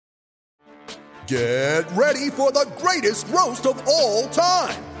Get ready for the greatest roast of all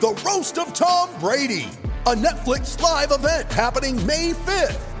time, the Roast of Tom Brady, a Netflix live event happening May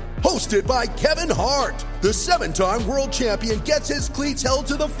 5th. Hosted by Kevin Hart, the 7-time world champion gets his cleats held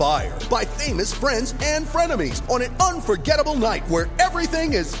to the fire by famous friends and frenemies on an unforgettable night where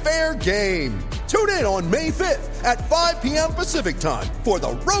everything is fair game. Tune in on May 5th at 5 p.m. Pacific time for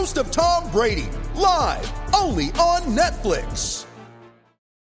the Roast of Tom Brady, live only on Netflix.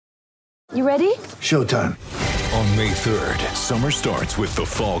 You ready? Showtime. On May 3rd, summer starts with The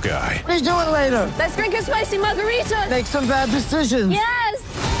Fall Guy. What are you doing later? Let's drink a spicy margarita. Make some bad decisions. Yes!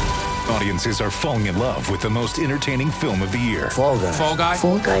 Audiences are falling in love with the most entertaining film of the year. Fall Guy. Fall Guy?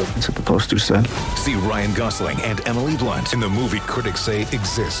 Fall guy. That's what the poster said. See Ryan Gosling and Emily Blunt in the movie critics say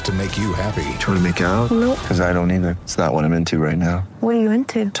exists to make you happy. Trying to make it out? Nope. Because I don't either. It's not what I'm into right now. What are you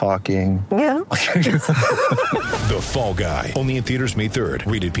into? Talking. Yeah. The Fall Guy. Only in theaters May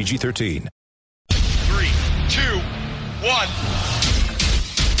 3rd. Rated PG-13. 3, 2, 1.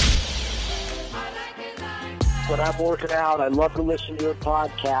 When I'm working out, I love to listen to your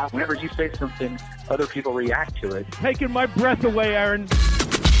podcast. Whenever you say something, other people react to it. Taking my breath away, Aaron.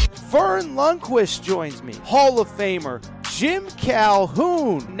 Vern Lundquist joins me. Hall of Famer Jim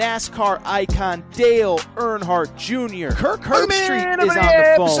Calhoun, NASCAR icon Dale Earnhardt Jr. Kirk Herbstreit is on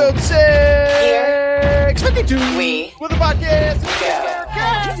the phone. Episode 652 with the podcast.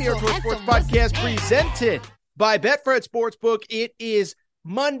 The Airport Sports Podcast presented by Betfred Sportsbook. It is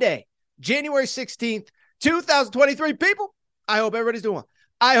Monday, January 16th, 2023. People, I hope everybody's doing well.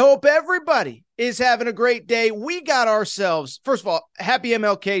 I hope everybody is having a great day. We got ourselves, first of all, happy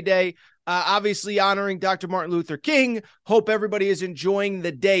MLK Day. Obviously honoring Dr. Martin Luther King. Hope everybody is enjoying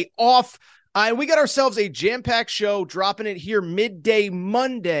the day off. And we got ourselves a jam-packed show, dropping it here midday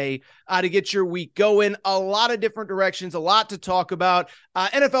Monday to get your week going. A lot of different directions, a lot to talk about.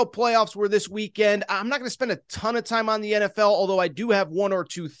 NFL playoffs were this weekend. I'm not going to spend a ton of time on the NFL, although I do have one or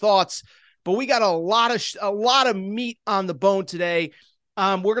two thoughts. But we got a lot of meat on the bone today.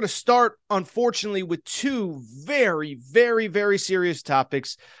 We're going to start, unfortunately, with two very, very, very serious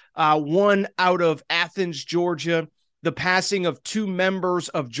topics. One out of Athens, Georgia, the passing of two members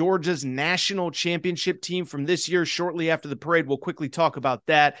of Georgia's national championship team from this year shortly after the parade. We'll quickly talk about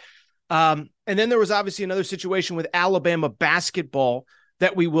that. And then there was obviously another situation with Alabama basketball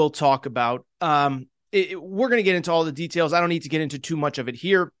that we will talk about. We're going to get into all the details. I don't need to get into too much of it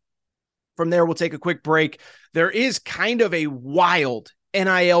here. From there, we'll take a quick break. There is kind of a wild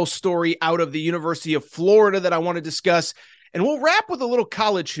NIL story out of the University of Florida that I want to discuss. And we'll wrap with a little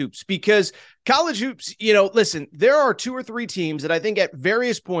college hoops, because college hoops, listen, there are two or three teams that I think at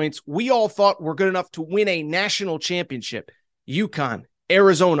various points we all thought were good enough to win a national championship. UConn,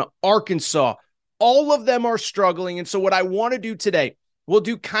 Arizona, Arkansas, all of them are struggling. And so what I want to do today, we'll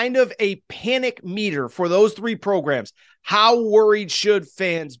do kind of a panic meter for those three programs. How worried should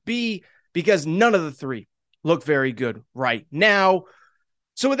fans be? Because none of the three look very good right now.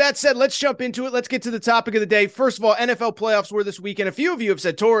 So with that said, let's jump into it. Let's get to the topic of the day. First of all, NFL playoffs were this weekend. A few of you have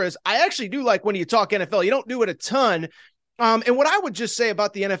said, Torres, I actually do like when you talk NFL. You don't do it a ton. And what I would just say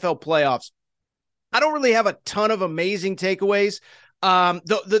about the NFL playoffs, I don't really have a ton of amazing takeaways.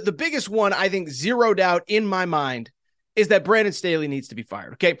 The biggest one, I think, zero doubt in my mind, is that Brandon Staley needs to be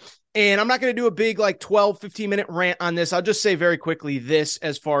fired. Okay. And I'm not going to do a big 12, 15-minute rant on this. I'll just say very quickly this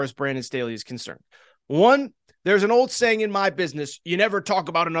as far as Brandon Staley is concerned. One, there's an old saying in my business, you never talk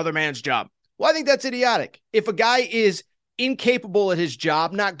about another man's job. Well, I think that's idiotic. If a guy is incapable at his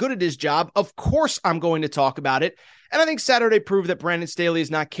job, not good at his job, of course I'm going to talk about it. And I think Saturday proved that Brandon Staley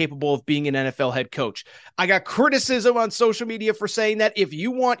is not capable of being an NFL head coach. I got criticism on social media for saying that. If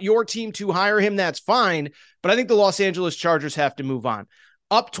you want your team to hire him, that's fine. But I think the Los Angeles Chargers have to move on.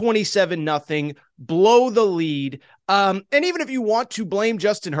 Up 27-0, blow the lead. And even if you want to blame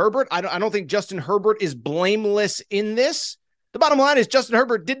Justin Herbert, I don't think Justin Herbert is blameless in this. The bottom line is Justin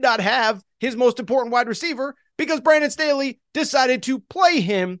Herbert did not have his most important wide receiver because Brandon Staley decided to play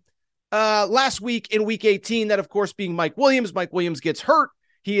him last week in week 18, that of course being Mike Williams. Mike Williams gets hurt.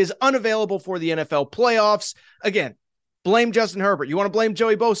 He is unavailable for the NFL playoffs. Again, blame Justin Herbert. You want to blame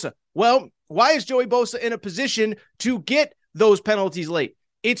Joey Bosa? Well, why is Joey Bosa in a position to get those penalties late?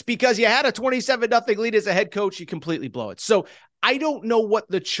 It's because you had a 27-0 lead as a head coach. You completely blow it. So I don't know what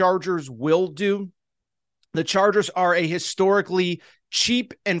the Chargers will do. The Chargers are a historically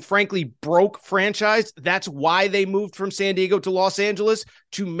cheap and frankly broke franchise. That's why they moved from San Diego to Los Angeles,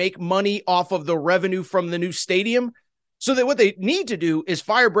 to make money off of the revenue from the new stadium. So that what they need to do is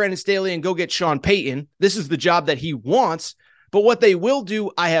fire Brandon Staley and go get Sean Payton. This is the job that he wants. But what they will do,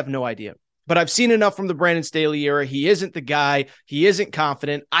 I have no idea. But I've seen enough from the Brandon Staley era. He isn't the guy. He isn't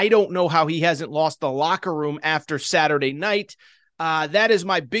confident. I don't know how he hasn't lost the locker room after Saturday night. That is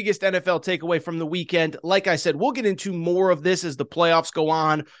my biggest NFL takeaway from the weekend. Like I said, we'll get into more of this as the playoffs go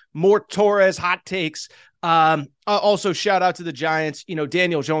on. More Torres hot takes. Also, shout out to the Giants.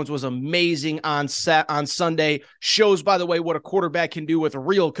 Daniel Jones was amazing on Sunday. Shows, by the way, what a quarterback can do with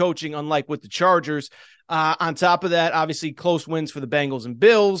real coaching, unlike with the Chargers. On top of that, obviously, close wins for the Bengals and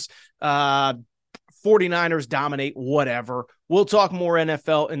Bills. 49ers dominate, whatever. We'll talk more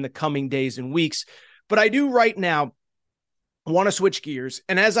NFL in the coming days and weeks. But I do right now want to switch gears.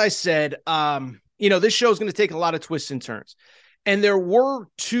 And as I said, this show is going to take a lot of twists and turns. And there were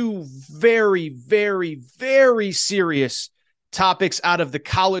two very, very, very serious topics out of the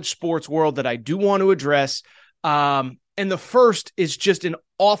college sports world that I do want to address. And the first is just an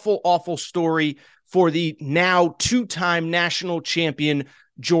awful, awful story for the now two-time national champion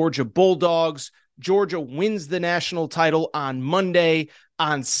Georgia Bulldogs. Georgia wins the national title on Monday.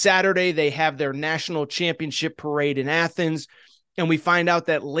 On Saturday, they have their national championship parade in Athens. And we find out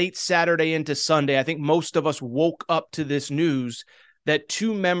that late Saturday into Sunday, I think most of us woke up to this news that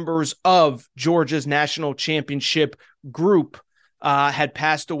two members of Georgia's national championship group had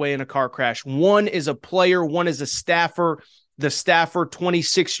passed away in a car crash. One is a player, one is a staffer. The staffer,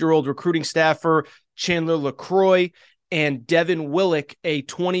 26-year-old recruiting staffer, Chandler LaCroix, and Devin Willock, a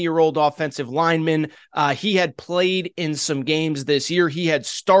 20-year-old offensive lineman. He had played in some games this year. He had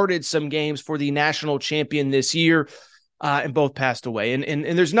started some games for the national champion this year, and both passed away.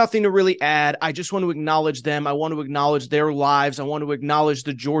 And there's nothing to really add. I just want to acknowledge them. I want to acknowledge their lives. I want to acknowledge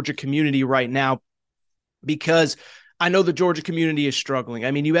the Georgia community right now, because I know the Georgia community is struggling.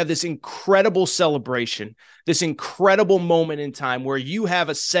 I mean, you have this incredible celebration, this incredible moment in time where you have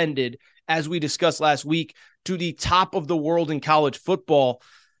ascended, as we discussed last week, to the top of the world in college football,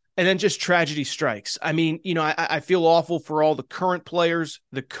 and then just tragedy strikes. I mean, I feel awful for all the current players,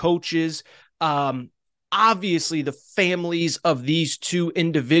 the coaches, obviously the families of these two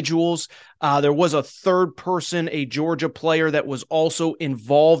individuals. There was a third person, a Georgia player, that was also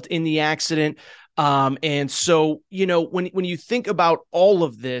involved in the accident. And so, when you think about all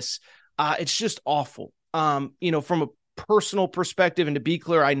of this, it's just awful. From a personal perspective, and to be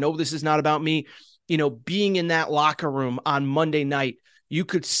clear, I know this is not about me, being in that locker room on Monday night, you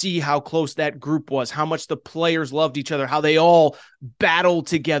could see how close that group was, how much the players loved each other, how they all battled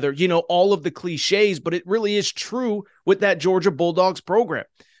together, all of the cliches, but it really is true with that Georgia Bulldogs program.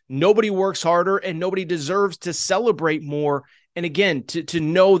 Nobody works harder and nobody deserves to celebrate more. And again, to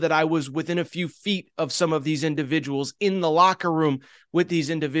know that I was within a few feet of some of these individuals, in the locker room with these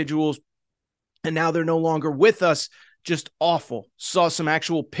individuals, and now they're no longer with us, just awful. Saw some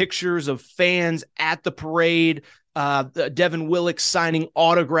actual pictures of fans at the parade, Devin Willock signing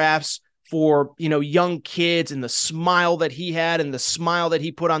autographs for, young kids, and the smile that he had and the smile that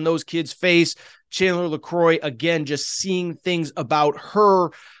he put on those kids' face. Chandler LaCroix, again, just seeing things about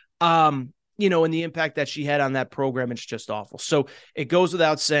her, and the impact that she had on that program. It's just awful. So it goes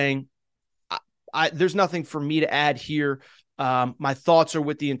without saying, there's nothing for me to add here. My thoughts are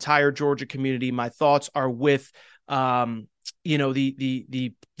with the entire Georgia community. My thoughts are with, the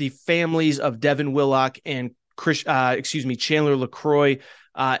families of Devin Willock and Chandler LaCroix,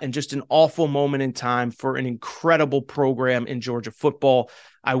 and just an awful moment in time for an incredible program in Georgia football.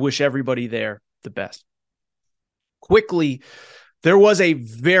 I wish everybody there the best. Quickly, there was a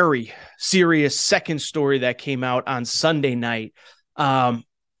very serious second story that came out on Sunday night. And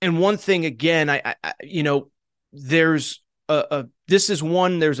one thing, again, there's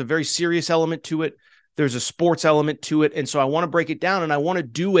there's a very serious element to it. There's a sports element to it. And so I want to break it down, and I want to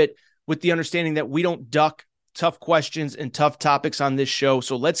do it with the understanding that we don't duck tough questions and tough topics on this show.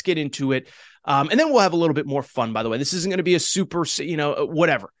 So let's get into it. And then we'll have a little bit more fun, by the way. This isn't going to be a super,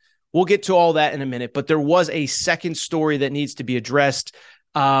 whatever. We'll get to all that in a minute, but there was a second story that needs to be addressed.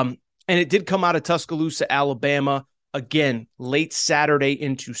 And it did come out of Tuscaloosa, Alabama, again, late Saturday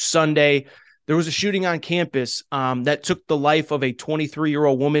into Sunday. There was a shooting on campus that took the life of a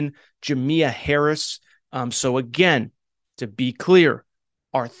 23-year-old woman, Jamia Harris. So again, to be clear,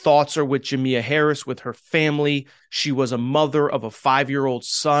 our thoughts are with Jamia Harris, with her family. She was a mother of a 5-year-old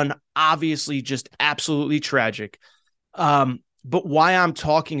son, obviously just absolutely tragic. But why I'm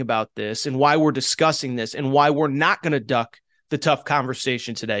talking about this, and why we're discussing this, and why we're not going to duck the tough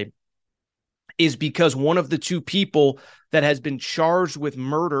conversation today, is because one of the two people that has been charged with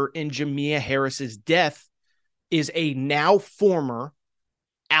murder in Jamia Harris's death is a now former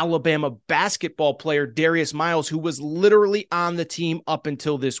Alabama basketball player, Darius Miles, who was literally on the team up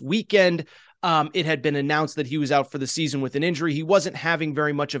until this weekend. It had been announced that he was out for the season with an injury. He wasn't having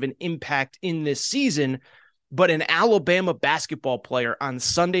very much of an impact in this season, but an Alabama basketball player on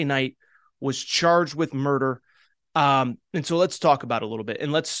Sunday night was charged with murder. And so let's talk about it a little bit.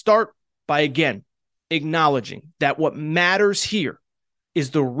 And let's start by, again, acknowledging that what matters here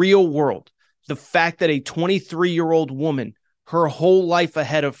is the real world. The fact that a 23-year-old woman, her whole life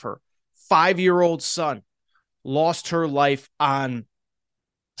ahead of her, 5-year-old son, lost her life on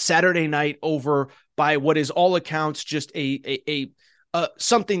Saturday night over, by what is all accounts, just a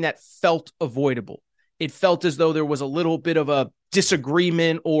something that felt avoidable. It felt as though there was a little bit of a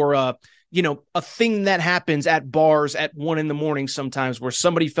disagreement or a thing that happens at bars at 1 a.m. sometimes where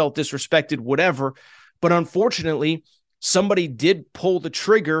somebody felt disrespected, whatever. But unfortunately, somebody did pull the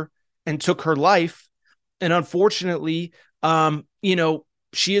trigger and took her life. And unfortunately,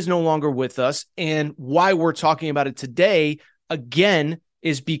 she is no longer with us. And why we're talking about it today, again,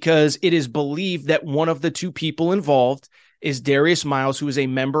 is because it is believed that one of the two people involved is Darius Miles, who is a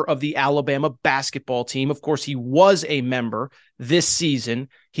member of the Alabama basketball team. Of course, he was a member this season.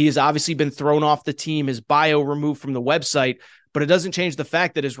 He has obviously been thrown off the team, his bio removed from the website, but it doesn't change the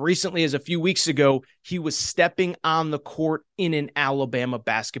fact that as recently as a few weeks ago, he was stepping on the court in an Alabama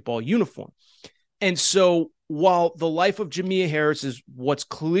basketball uniform. And so while the life of Jamea Harris is what's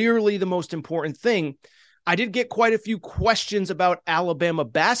clearly the most important thing, I did get quite a few questions about Alabama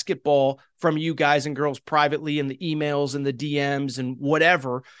basketball from you guys and girls privately in the emails and the DMs and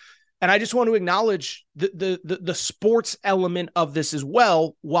whatever. And I just want to acknowledge the sports element of this as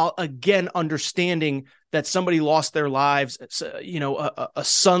well, while again understanding that somebody lost their lives, a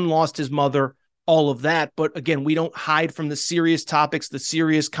son lost his mother, all of that. But again, we don't hide from the serious topics, the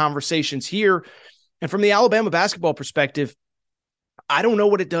serious conversations here. And from the Alabama basketball perspective, I don't know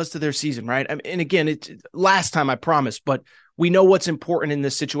what it does to their season, right? And again, last time I promised, but we know what's important in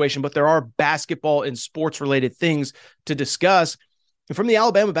this situation, but there are basketball and sports related things to discuss. And from the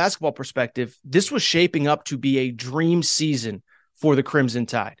Alabama basketball perspective, this was shaping up to be a dream season for the Crimson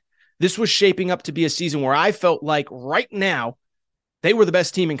Tide. This was shaping up to be a season where I felt like right now they were the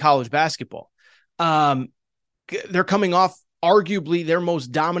best team in college basketball. They're coming off arguably their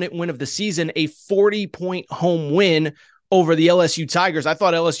most dominant win of the season, a 40-point home win over the LSU Tigers. I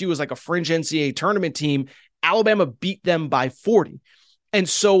thought LSU was like a fringe NCAA tournament team. Alabama beat them by 40. And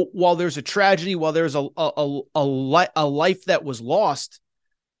so while there's a tragedy, while there's a life that was lost,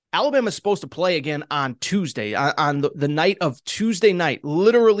 Alabama's supposed to play again on Tuesday, on the night of Tuesday night,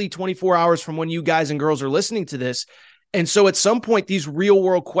 literally 24 hours from when you guys and girls are listening to this. And so at some point, these real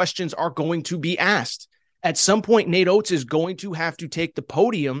world questions are going to be asked. At some point, Nate Oates is going to have to take the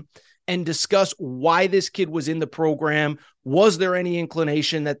podium and discuss why this kid was in the program. Was there any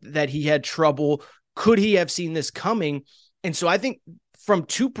inclination that he had trouble? Could he have seen this coming? And so I think from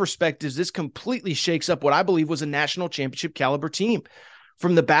two perspectives, this completely shakes up what I believe was a national championship caliber team.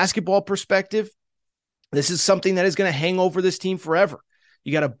 From the basketball perspective, this is something that is going to hang over this team forever.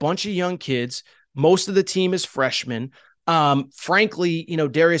 You got a bunch of young kids. Most of the team is freshmen. Frankly,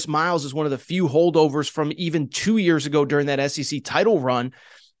 Darius Miles is one of the few holdovers from even 2 years ago during that SEC title run.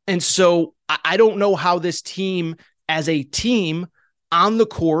 And so I don't know how this team as a team on the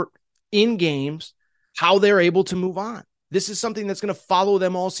court, in games, how they're able to move on. This is something that's going to follow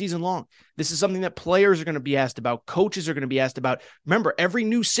them all season long. This is something that players are going to be asked about. Coaches are going to be asked about. Remember, every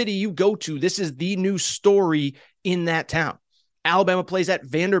new city you go to, this is the new story in that town. Alabama plays at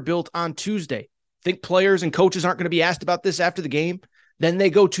Vanderbilt on Tuesday. Think players and coaches aren't going to be asked about this after the game? Then they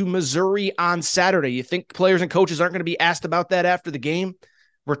go to Missouri on Saturday. You think players and coaches aren't going to be asked about that after the game?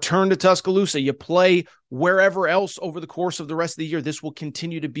 Return to Tuscaloosa. You play wherever else over the course of the rest of the year. This will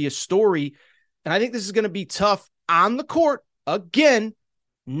continue to be a story. And I think this is going to be tough on the court. Again,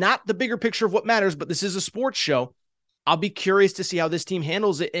 not the bigger picture of what matters, but this is a sports show. I'll be curious to see how this team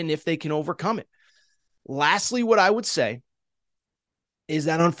handles it and if they can overcome it. Lastly, what I would say is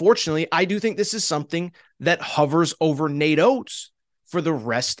that unfortunately, I do think this is something that hovers over Nate Oates for the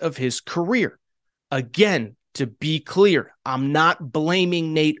rest of his career. Again, to be clear, I'm not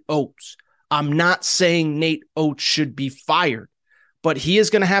blaming Nate Oates. I'm not saying Nate Oates should be fired, but he is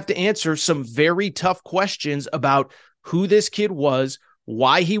going to have to answer some very tough questions about who this kid was,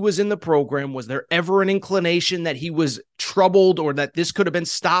 why he was in the program. Was there ever an inclination that he was troubled or that this could have been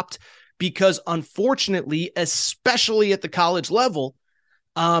stopped? Because unfortunately, especially at the college level,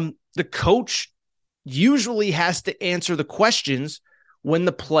 the coach usually has to answer the questions when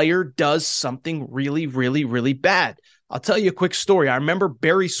the player does something really, really, really bad. I'll tell you a quick story. I remember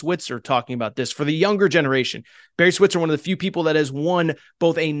Barry Switzer talking about this for the younger generation. Barry Switzer, one of the few people that has won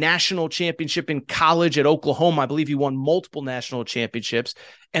both a national championship in college at Oklahoma. I believe he won multiple national championships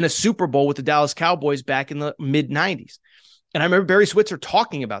and a Super Bowl with the Dallas Cowboys back in the mid-90s. And I remember Barry Switzer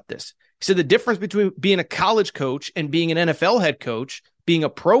talking about this. He said the difference between being a college coach and being an NFL head coach, being a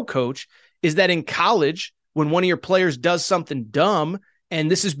pro coach, is that in college, when one of your players does something dumb, and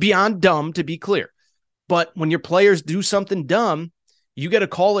this is beyond dumb to be clear, but when your players do something dumb, you get a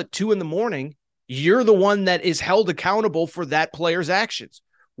call at 2 a.m. You're the one that is held accountable for that player's actions.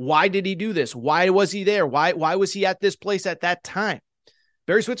 Why did he do this? Why was he there? Why was he at this place at that time?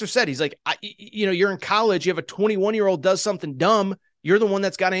 Barry Switzer said, he's like, you're in college. You have a 21-year-old does something dumb. You're the one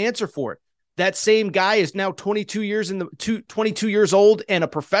that's got to answer for it. That same guy is now 22 years old and a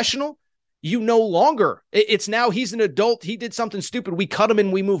professional. You no longer. It's now he's an adult. He did something stupid. We cut him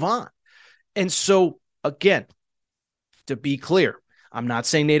and we move on. And so, again, to be clear, I'm not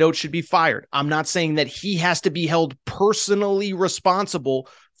saying Nate Oates should be fired. I'm not saying that he has to be held personally responsible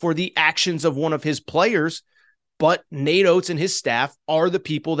for the actions of one of his players, but Nate Oates and his staff are the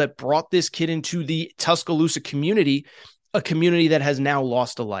people that brought this kid into the Tuscaloosa community, a community that has now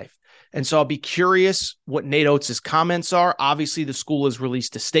lost a life. And so I'll be curious what Nate Oates' comments are. Obviously, the school has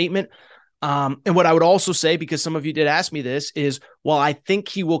released a statement. And what I would also say, because some of you did ask me this, is while I think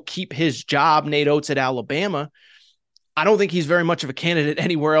he will keep his job, Nate Oates at Alabama, I don't think he's very much of a candidate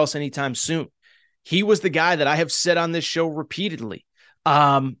anywhere else anytime soon. He was the guy that I have said on this show repeatedly.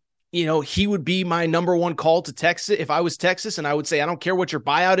 He would be my number one call to Texas if I was Texas, and I would say, I don't care what your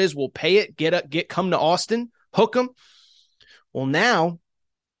buyout is, we'll pay it, come to Austin, hook him. Well, now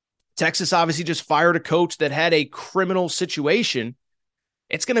Texas obviously just fired a coach that had a criminal situation.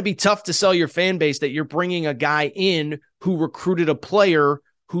 It's going to be tough to sell your fan base that you're bringing a guy in who recruited a player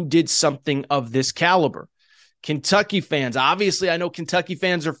who did something of this caliber. Kentucky fans, obviously, I know Kentucky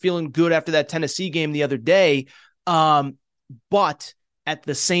fans are feeling good after that Tennessee game the other day. But at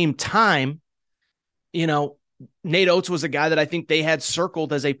the same time, Nate Oates was a guy that I think they had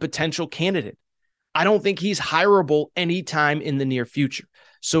circled as a potential candidate. I don't think he's hireable anytime in the near future.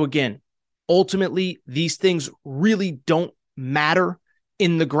 So again, ultimately, these things really don't matter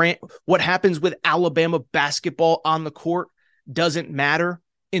in the grand. What happens with Alabama basketball on the court doesn't matter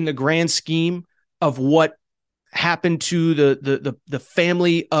in the grand scheme of what happened to the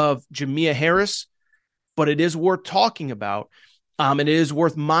family of Jamia Harris, but it is worth talking about, and it is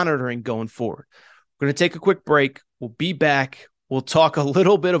worth monitoring going forward. We're going to take a quick break. We'll be back. We'll talk a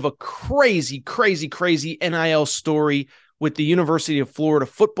little bit of a crazy NIL story with the University of Florida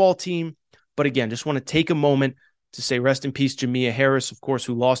football team. But again, just want to take a moment to say rest in peace, Jamia Harris, of course,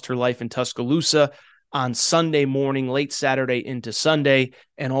 who lost her life in Tuscaloosa on Sunday morning, late Saturday into Sunday.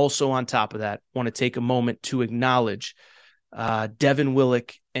 And also on top of that, want to take a moment to acknowledge Devin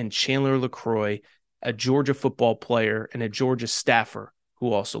Willock and Chandler LaCroix, a Georgia football player and a Georgia staffer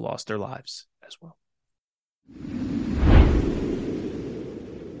who also lost their lives as well.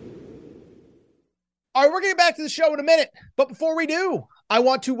 All right, we're getting back to the show in a minute. But before we do, I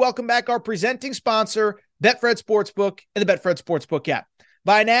want to welcome back our presenting sponsor, Betfred Sportsbook and the Betfred Sportsbook app.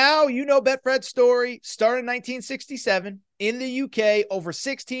 By now, you know Betfred's story. Started in 1967 in the UK. Over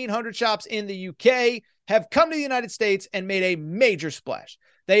 1,600 shops in the UK have come to the United States and made a major splash.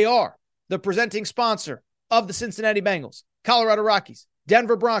 They are the presenting sponsor of the Cincinnati Bengals, Colorado Rockies,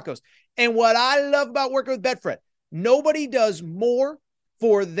 Denver Broncos. And what I love about working with Betfred, nobody does more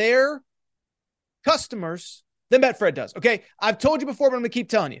for their customers than Betfred does. Okay, I've told you before, but I'm going to keep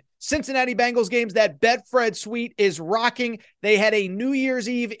telling you. Cincinnati Bengals games, that Betfred suite is rocking. They had a New Year's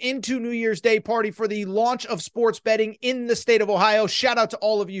Eve into New Year's Day party for the launch of sports betting in the state of Ohio. Shout out to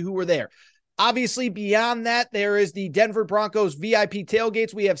all of you who were there. Obviously, beyond that, there is the Denver Broncos VIP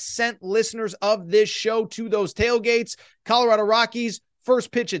tailgates. We have sent listeners of this show to those tailgates. Colorado Rockies,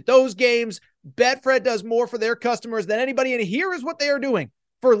 first pitch at those games. Betfred does more for their customers than anybody, and here is what they are doing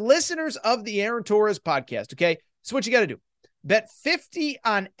for listeners of the Aaron Torres podcast, okay? So what you got to do, bet 50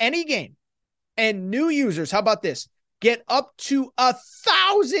 on any game, and new users, how about this? Get up to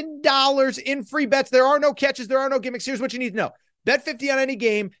 $1,000 in free bets. There are no catches. There are no gimmicks. Here's what you need to know. Bet 50 on any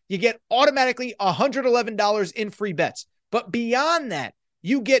game, you get automatically $111 in free bets. But beyond that,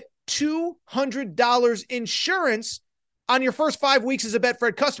 you get $200 insurance on your first 5 weeks as a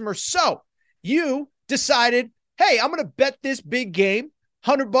Betfred customer. So you decided, hey, I'm going to bet this big game,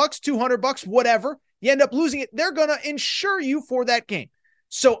 $100, $200, whatever. You end up losing it. They're going to insure you for that game.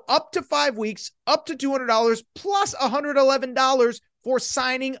 So up to 5 weeks, up to $200 plus $111 for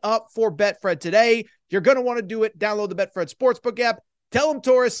signing up for Betfred today. You're going to want to do it. Download the Betfred Sportsbook app. Tell them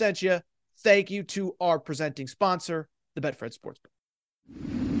Torres sent you. Thank you to our presenting sponsor, the Betfred Sportsbook.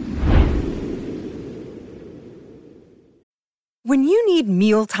 When you need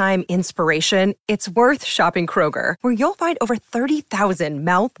mealtime inspiration, it's worth shopping Kroger, where you'll find over 30,000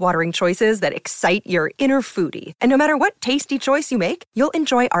 mouth-watering choices that excite your inner foodie. And no matter what tasty choice you make, you'll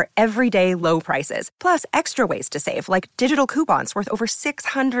enjoy our everyday low prices, plus extra ways to save, like digital coupons worth over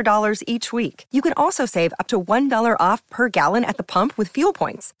 $600 each week. You can also save up to $1 off per gallon at the pump with fuel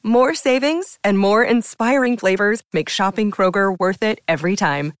points. More savings and more inspiring flavors make shopping Kroger worth it every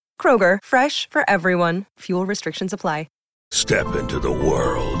time. Kroger, fresh for everyone. Fuel restrictions apply. Step into the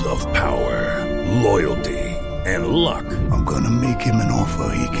world of power, loyalty, and luck. I'm gonna make him an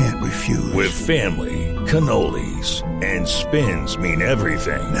offer he can't refuse. With family, cannolis, and spins mean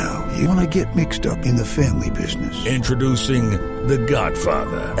everything. Now, you wanna get mixed up in the family business. Introducing The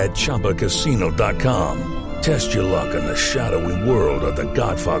Godfather at ChumbaCasino.com. Test your luck in the shadowy world of The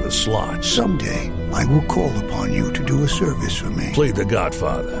Godfather slot. Someday, I will call upon you to do a service for me. Play The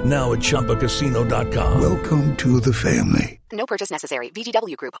Godfather, now at ChumbaCasino.com. Welcome to the family. No purchase necessary.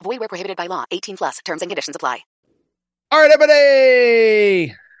 VGW Group. Void where prohibited by law. 18+. Terms and conditions apply. All right,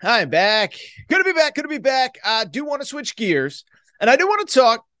 everybody. I'm back. Good to be back. I do want to switch gears, and I do want to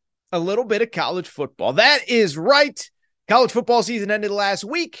talk a little bit of college football. That is right. College football season ended last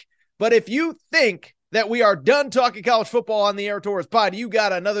week, but if you think that we are done talking college football on the Aaron Torres pod, you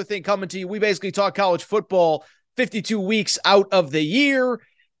got another thing coming to you. We basically talk college football 52 weeks out of the year,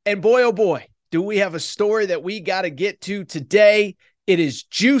 and boy, oh boy, do we have a story that we got to get to today. It is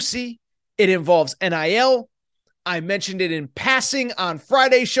juicy. It involves NIL. I mentioned it in passing on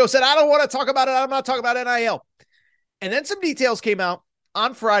Friday's show, said, I don't want to talk about it. I'm not talking about NIL. And then some details came out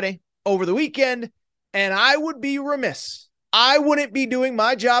on Friday over the weekend, and I would be remiss. I wouldn't be doing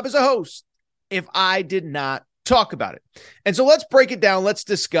my job as a host if I did not talk about it. And so let's break it down. Let's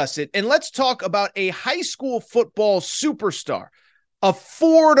discuss it. And let's talk about a high school football superstar, a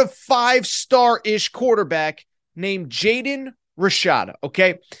 4 to 5 star-ish quarterback named Jaden Rashada,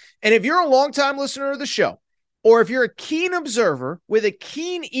 okay? And if you're a longtime listener of the show, or if you're a keen observer with a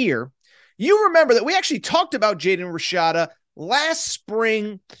keen ear, you remember that we actually talked about Jaden Rashada last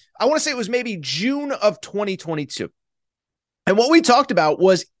spring. I want to say it was maybe June of 2022. And what we talked about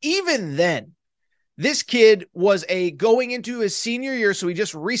was even then, this kid was going into his senior year, so he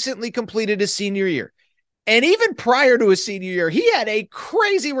just recently completed his senior year. And even prior to his senior year, he had a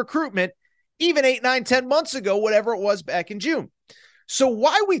crazy recruitment, even 8, 9, 10 months ago, whatever it was back in June. So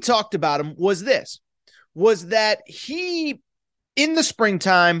why we talked about him was that he, in the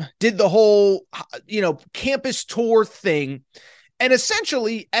springtime, did the whole, campus tour thing. And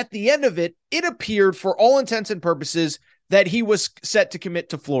essentially, at the end of it, it appeared, for all intents and purposes, that he was set to commit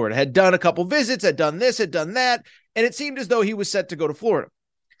to Florida, had done a couple visits, had done this, had done that, and it seemed as though he was set to go to Florida.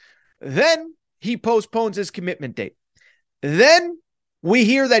 Then he postpones his commitment date. Then we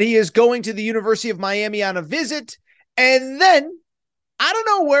hear that he is going to the University of Miami on a visit, and then, out of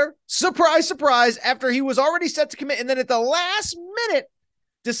nowhere, surprise, surprise, after he was already set to commit, and then at the last minute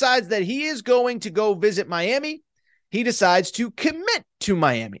decides that he is going to go visit Miami, he decides to commit to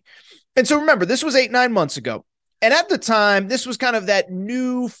Miami. And so remember, this was 8, 9 months ago. And at the time, this was kind of that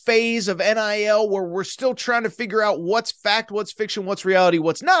new phase of NIL where we're still trying to figure out what's fact, what's fiction, what's reality,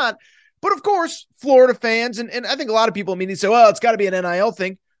 what's not. But of course, Florida fans, and I think a lot of people immediately say, well, it's got to be an NIL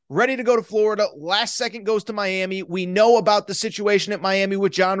thing. Ready to go to Florida. Last second goes to Miami. We know about the situation at Miami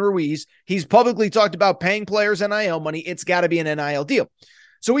with John Ruiz. He's publicly talked about paying players NIL money. It's got to be an NIL deal.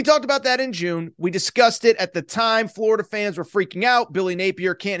 So we talked about that in June. We discussed it at the time. Florida fans were freaking out. Billy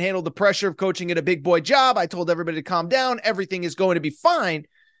Napier can't handle the pressure of coaching at a big boy job. I told everybody to calm down. Everything is going to be fine.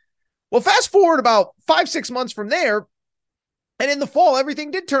 Well, fast forward about 5, 6 months from there, and in the fall, everything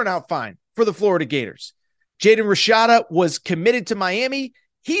did turn out fine for the Florida Gators. Jaden Rashada was committed to Miami.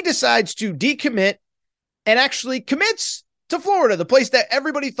 He decides to decommit and actually commits to Florida, the place that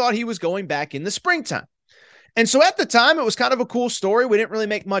everybody thought he was going back in the springtime. And so at the time, it was kind of a cool story. We didn't really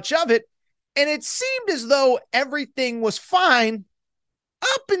make much of it. And it seemed as though everything was fine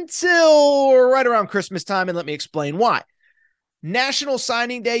up until right around Christmas time. And let me explain why. National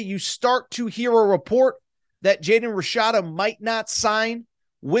Signing Day, you start to hear a report that Jaden Rashada might not sign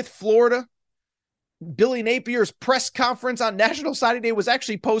with Florida. Billy Napier's press conference on National Signing Day was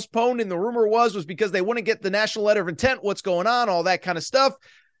actually postponed. And the rumor was because they wouldn't get the national letter of intent, what's going on, all that kind of stuff.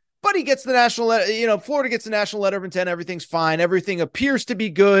 But he gets the national letter, Florida gets the national letter of intent. Everything's fine. Everything appears to be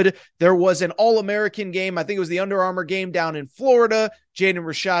good. There was an All-American game. I think it was the Under Armour game down in Florida. Jaden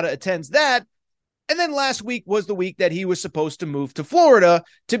Rashada attends that. And then last week was the week that he was supposed to move to Florida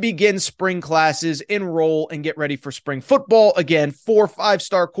to begin spring classes, enroll, and get ready for spring football. Again, 4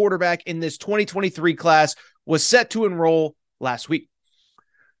 5-star quarterback in this 2023 class was set to enroll last week.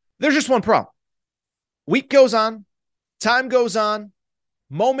 There's just one problem. Week goes on, time goes on,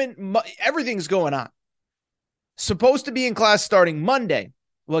 everything's going on. Supposed to be in class starting Monday.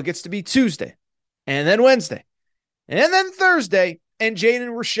 Well, it gets to be Tuesday, and then Wednesday, and then Thursday, and Jaden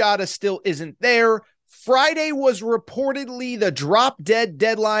Rashada still isn't there. Friday was reportedly the drop-dead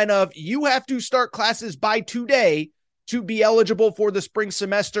deadline of you have to start classes by today to be eligible for the spring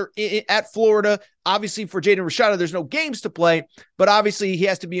semester at Florida. Obviously, for Jaden Rashada, there's no games to play, but obviously he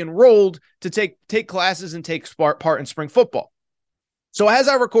has to be enrolled to take classes and take part in spring football. So as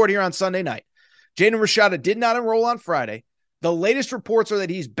I record here on Sunday night, Jaden Rashada did not enroll on Friday. The latest reports are that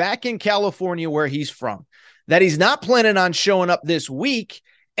he's back in California where he's from, that he's not planning on showing up this week,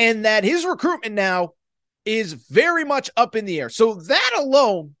 and that his recruitment now is very much up in the air. So that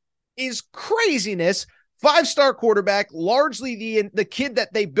alone is craziness. 5-star quarterback, largely the kid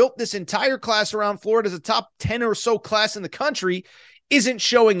that they built this entire class around. Florida's a top 10 or so class in the country, isn't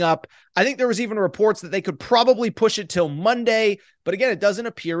showing up. I think there was even reports that they could probably push it till Monday, but again, it doesn't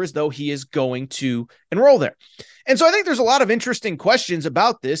appear as though he is going to enroll there. And so I think there's a lot of interesting questions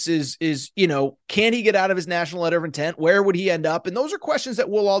about this is, can he get out of his national letter of intent? Where would he end up? And those are questions that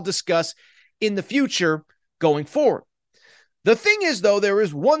we'll all discuss in the future going forward. The thing is, though, there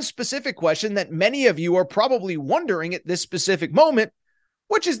is one specific question that many of you are probably wondering at this specific moment,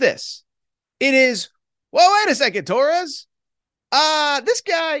 which is this. It is, well, wait a second, Torres. This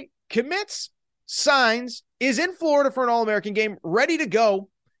guy commits, signs, is in Florida for an All-American game, ready to go,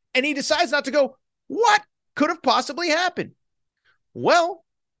 and he decides not to go. What could have possibly happened? Well,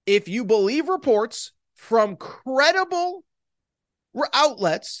 if you believe reports from credible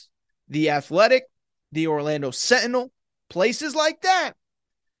outlets, The Athletic, the Orlando Sentinel, places like that,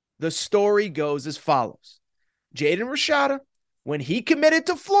 the story goes as follows. Jaden Rashada, when he committed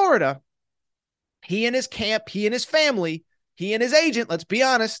to Florida, he and his camp, he and his family, he and his agent, let's be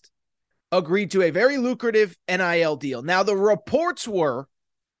honest, agreed to a very lucrative NIL deal. Now, the reports were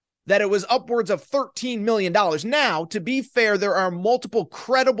that it was upwards of $13 million. Now, to be fair, there are multiple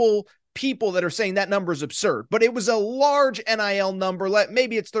credible people that are saying that number is absurd, but it was a large NIL number.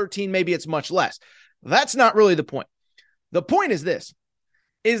 Maybe it's 13, maybe it's much less. That's not really the point. The point is this,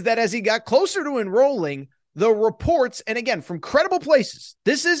 is that as he got closer to enrolling, the reports, and again, from credible places,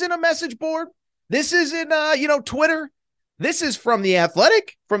 this isn't a message board, this isn't, Twitter, this is from The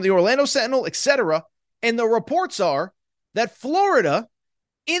Athletic, from the Orlando Sentinel, etc. And the reports are that Florida,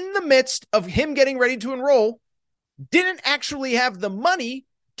 in the midst of him getting ready to enroll, didn't actually have the money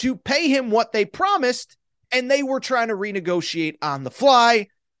to pay him what they promised, and they were trying to renegotiate on the fly.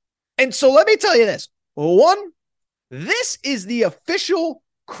 And so let me tell you this. One, this is the official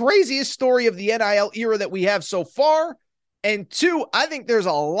craziest story of the NIL era that we have so far. And two, I think there's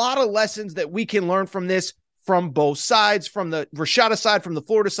a lot of lessons that we can learn from this from both sides, from the Rashada side, from the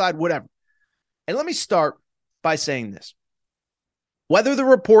Florida side, whatever. And let me start by saying this. Whether the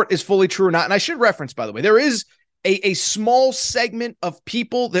report is fully true or not, and I should reference, by the way, there is a small segment of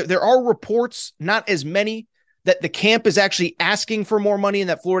people, there are reports, not as many, that the camp is actually asking for more money and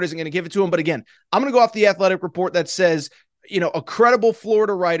that Florida isn't going to give it to them. But again, I'm going to go off the Athletic report that says, a credible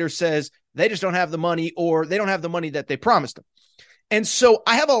Florida writer says they just don't have the money, or they don't have the money that they promised them. And so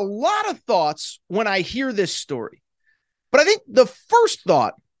I have a lot of thoughts when I hear this story. But I think the first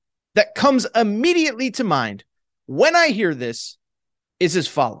thought that comes immediately to mind when I hear this is as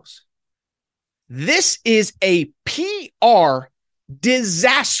follows. This is a PR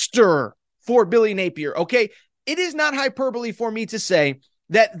disaster for Billy Napier, okay? It is not hyperbole for me to say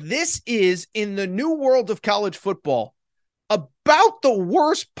that this is, in the new world of college football, about the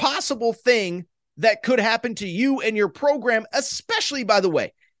worst possible thing that could happen to you and your program, especially, by the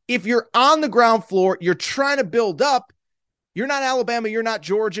way, if you're on the ground floor, you're trying to build up, you're not Alabama, you're not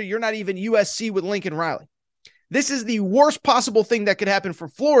Georgia, you're not even USC with Lincoln Riley. This is the worst possible thing that could happen for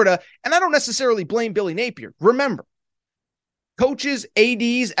Florida, and I don't necessarily blame Billy Napier. Remember, coaches,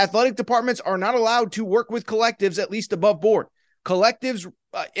 ADs, athletic departments are not allowed to work with collectives, at least above board. Collectives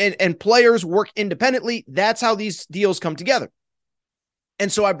and players work independently. That's how these deals come together.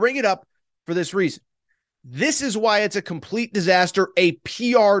 And so I bring it up for this reason. This is why it's a complete disaster, a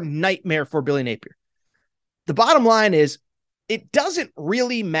PR nightmare for Billy Napier. The bottom line is, it doesn't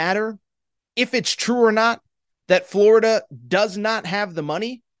really matter if it's true or not that Florida does not have the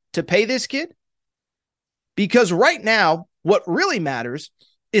money to pay this kid. Because right now, what really matters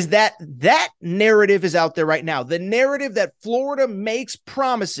is that narrative is out there right now. The narrative that Florida makes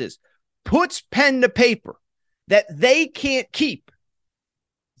promises, puts pen to paper, that they can't keep.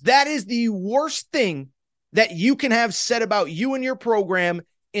 That is the worst thing that you can have said about you and your program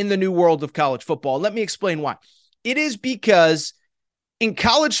in the new world of college football. Let me explain why. It is because in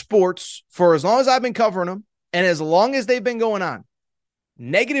college sports, for as long as I've been covering them and as long as they've been going on,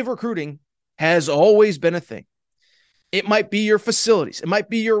 negative recruiting has always been a thing. It might be your facilities. It might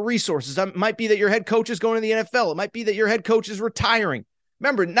be your resources. It might be that your head coach is going to the NFL. It might be that your head coach is retiring.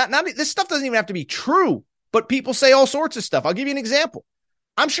 Remember, not this stuff doesn't even have to be true, but people say all sorts of stuff. I'll give you an example.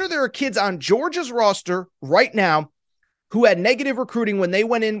 I'm sure there are kids on Georgia's roster right now who had negative recruiting when they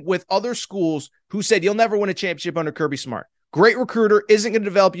went in with other schools who said, you'll never win a championship under Kirby Smart. Great recruiter, isn't going to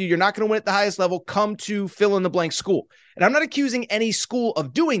develop you. You're not going to win at the highest level. Come to fill in the blank school. And I'm not accusing any school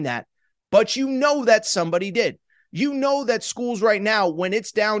of doing that, but you know that somebody did. You know that schools right now, when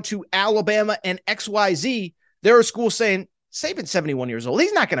it's down to Alabama and XYZ, there are schools saying, Saban's 71 years old.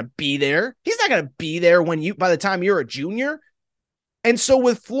 He's not going to be there. He's not going to be there by the time you're a junior. And so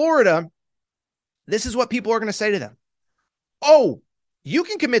with Florida, this is what people are going to say to them. Oh, you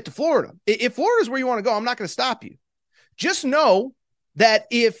can commit to Florida. If Florida is where you want to go, I'm not going to stop you. Just know that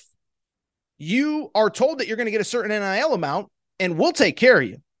if you are told that you're going to get a certain NIL amount, and we'll take care of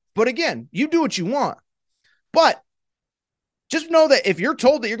you. But again, you do what you want. But just know that if you're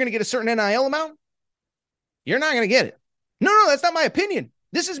told that you're going to get a certain NIL amount, you're not going to get it. No, that's not my opinion.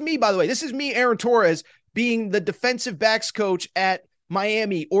 This is me, by the way. This is me, Aaron Torres, being the defensive backs coach at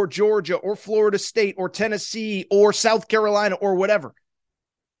Miami or Georgia or Florida State or Tennessee or South Carolina or whatever.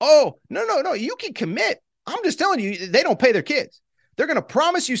 Oh, no. You can commit. I'm just telling you, they don't pay their kids. They're going to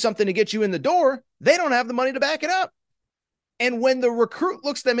promise you something to get you in the door. They don't have the money to back it up. And when the recruit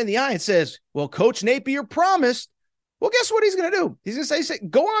looks them in the eye and says, well, Coach Napier promised, well, guess what he's going to do? He's going to say,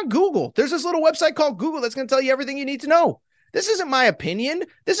 go on Google. There's this little website called Google that's going to tell you everything you need to know. This isn't my opinion.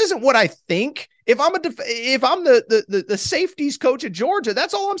 This isn't what I think. If I'm the safeties coach at Georgia,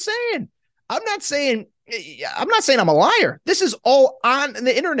 that's all I'm saying. I'm not saying I'm a liar. This is all on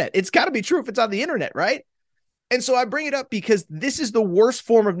the internet. It's got to be true if it's on the internet, right? And so I bring it up because this is the worst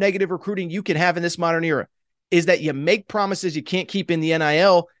form of negative recruiting you can have in this modern era, is that you make promises you can't keep in the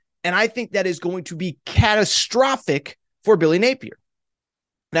NIL. And I think that is going to be catastrophic for Billy Napier.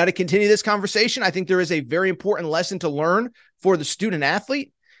 Now, to continue this conversation, I think there is a very important lesson to learn for the student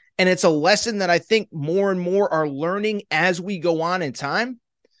athlete. And it's a lesson that I think more and more are learning as we go on in time.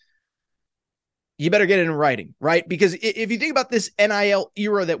 You better get it in writing, right? Because if you think about this NIL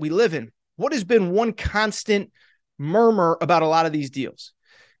era that we live in, what has been one constant murmur about a lot of these deals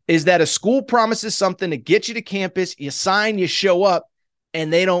is that a school promises something to get you to campus, you sign, you show up,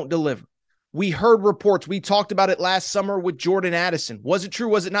 and they don't deliver. We heard reports. We talked about it last summer with Jordan Addison. Was it true?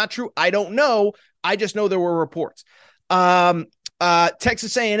 Was it not true? I don't know. I just know there were reports.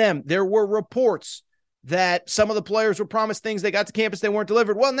 Texas A&M, there were reports that some of the players were promised things. They got to campus, they weren't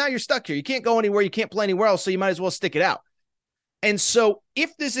delivered. Well, now you're stuck here. You can't go anywhere. You can't play anywhere else, so you might as well stick it out. And so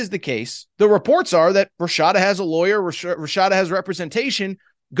if this is the case, the reports are that Rashada has a lawyer, Rashada has representation.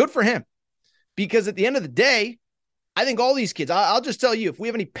 Good for him. Because at the end of the day, I think all these kids, I'll just tell you, if we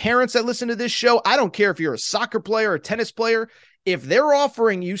have any parents that listen to this show, I don't care if you're a soccer player or a tennis player, if they're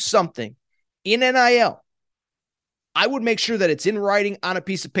offering you something in NIL, I would make sure that it's in writing on a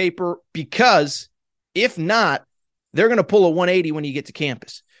piece of paper, because if not, they're going to pull a 180 when you get to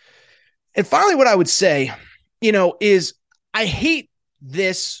campus. And finally, what I would say, is I hate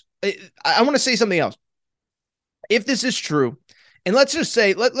this. I want to say something else. If this is true, and let's just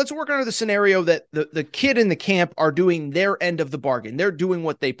say, let's work under the scenario that the kid in the camp are doing their end of the bargain. They're doing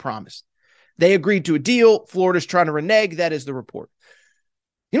what they promised. They agreed to a deal. Florida's trying to renege. That is the report.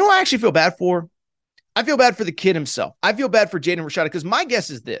 You know what I actually feel bad for? I feel bad for the kid himself. I feel bad for Jaden Rashada, because my guess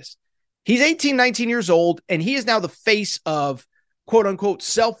is this. He's 18, 19 years old, and he is now the face of quote-unquote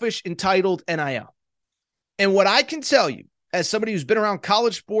selfish, entitled NIL. And what I can tell you, as somebody who's been around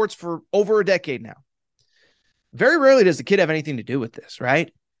college sports for over a decade now, very rarely does the kid have anything to do with this,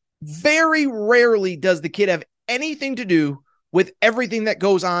 right? Very rarely does the kid have anything to do with everything that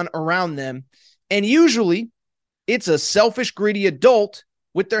goes on around them. And usually it's a selfish, greedy adult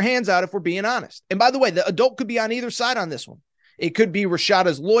with their hands out, if we're being honest. And by the way, the adult could be on either side on this one. It could be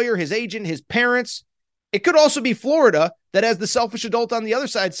Rashada's lawyer, his agent, his parents. It could also be Florida that has the selfish adult on the other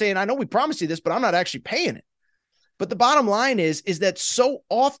side saying, I know we promised you this, but I'm not actually paying it. But the bottom line is that so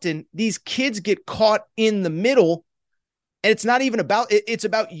often these kids get caught in the middle, and it's not even about it. It's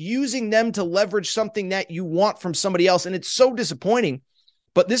about using them to leverage something that you want from somebody else. And it's so disappointing.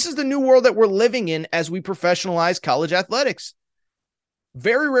 But this is the new world that we're living in as we professionalize college athletics.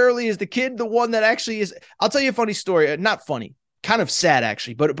 Very rarely is the kid the one that actually is. I'll tell you a funny story. Not funny, kind of sad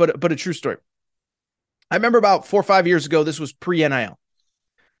actually, but a true story. I remember about 4 or 5 years ago, this was pre-NIL.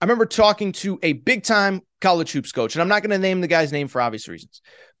 I remember talking to a big-time college hoops coach, and I'm not going to name the guy's name for obvious reasons,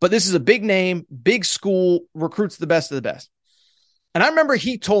 but this is a big name, big school, recruits the best of the best. And I remember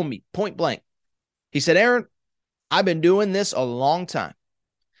he told me point blank, he said, Aaron, I've been doing this a long time.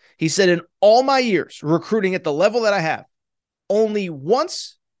 He said, in all my years recruiting at the level that I have, only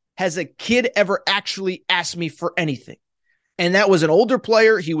once has a kid ever actually asked me for anything. And that was an older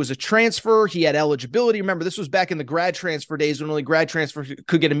player. He was a transfer. He had eligibility. Remember, this was back in the grad transfer days when only grad transfer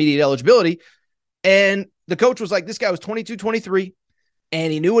could get immediate eligibility. And the coach was like, this guy was 22, 23,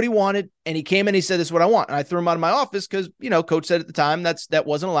 and he knew what he wanted. And he came in, he said, this is what I want. And I threw him out of my office because, coach said at the time that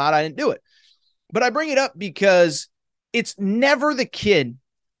wasn't allowed. I didn't do it. But I bring it up because it's never the kid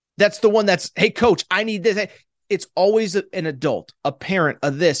that's the one that's, hey, coach, I need this. It's always an adult, a parent, a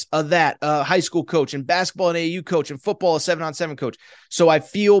this, a that, a high school coach, and basketball an AAU coach, and football a 7-on-7 coach. So I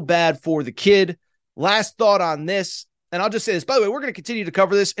feel bad for the kid. Last thought on this, and I'll just say this. By the way, we're going to continue to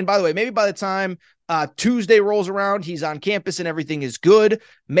cover this. And by the way, maybe by the time Tuesday rolls around, he's on campus and everything is good.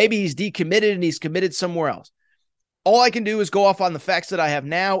 Maybe he's decommitted and he's committed somewhere else. All I can do is go off on the facts that I have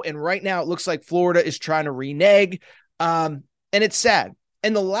now. And right now it looks like Florida is trying to renege. And it's sad.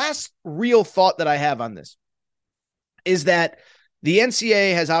 And the last real thought that I have on this is that the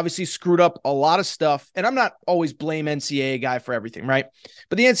NCAA has obviously screwed up a lot of stuff. And I'm not always blame NCAA guy for everything, right?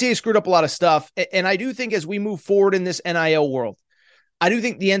 But the NCAA screwed up a lot of stuff. And I do think as we move forward in this NIL world, I do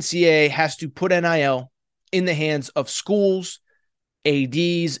think the NCAA has to put NIL in the hands of schools,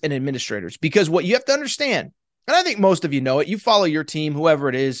 ADs, and administrators. Because what you have to understand, and I think most of you know it, you follow your team, whoever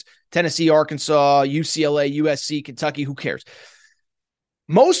it is, Tennessee, Arkansas, UCLA, USC, Kentucky, who cares?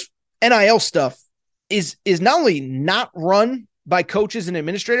 Most NIL stuff is not only not run by coaches and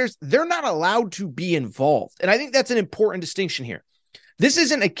administrators, they're not allowed to be involved. And I think that's an important distinction here. This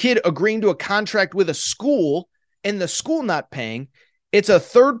isn't a kid agreeing to a contract with a school and the school not paying. It's a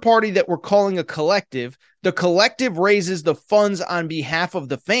third party that we're calling a collective. The collective raises the funds on behalf of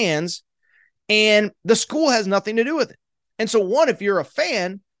the fans, and the school has nothing to do with it. And so one, if you're a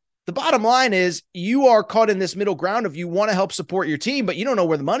fan, the bottom line is you are caught in this middle ground of you want to help support your team, but you don't know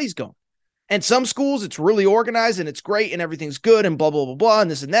where the money's going. And some schools, it's really organized and it's great and everything's good and blah, blah, blah, blah, and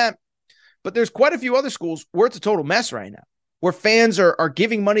this and that. But there's quite a few other schools where it's a total mess right now, where fans are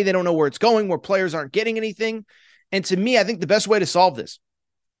giving money, they don't know where it's going, where players aren't getting anything. And to me, I think the best way to solve this,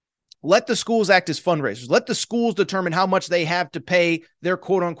 let the schools act as fundraisers. Let the schools determine how much they have to pay their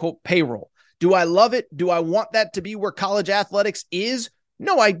quote-unquote payroll. Do I love it? Do I want that to be where college athletics is?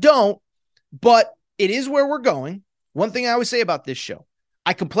 No, I don't, but it is where we're going. One thing I always say about this show,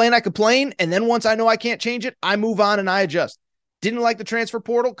 I complain, and then once I know I can't change it, I move on and I adjust. Didn't like the transfer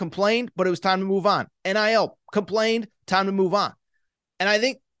portal, complained, but it was time to move on. NIL, complained, time to move on. And I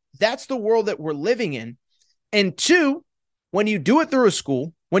think that's the world that we're living in. And two, when you do it through a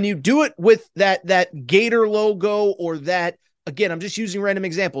school, when you do it with that Gator logo or that, again, I'm just using random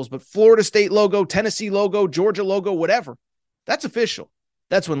examples, but Florida State logo, Tennessee logo, Georgia logo, whatever, that's official.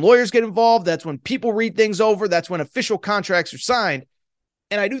 That's when lawyers get involved. That's when people read things over. That's when official contracts are signed.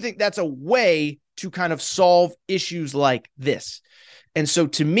 And I do think that's a way to kind of solve issues like this. And so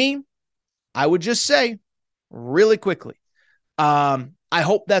to me, I would just say really quickly, I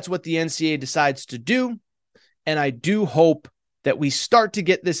hope that's what the NCAA decides to do. And I do hope that we start to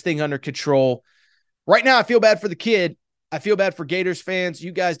get this thing under control. Right now, I feel bad for the kid. I feel bad for Gators fans.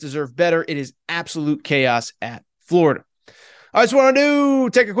 You guys deserve better. It is absolute chaos at Florida. I just want to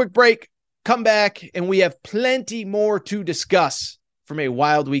take a quick break, come back, and we have plenty more to discuss from a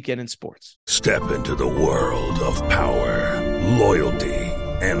wild weekend in sports. Step into the world of power, loyalty,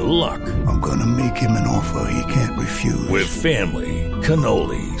 and luck. I'm going to make him an offer he can't refuse. With family,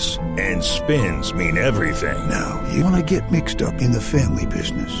 cannolis, and spins mean everything. Now, you want to get mixed up in the family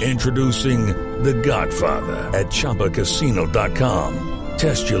business. Introducing The Godfather at ChumbaCasino.com.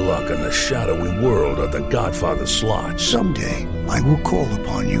 Test your luck in the shadowy world of The Godfather slot. Someday, I will call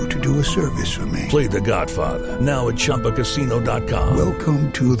upon you to do a service for me. Play The Godfather now at ChumbaCasino.com.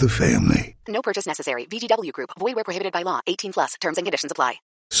 Welcome to the family. No purchase necessary. VGW Group. Void where prohibited by law. 18+. Terms and conditions apply.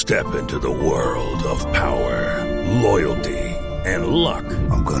 Step into the world of power, loyalty, and luck.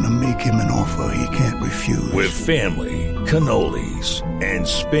 I'm going to make him an offer he can't refuse. With family, cannolis, and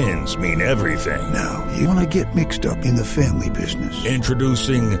spins mean everything. Now, you want to get mixed up in the family business.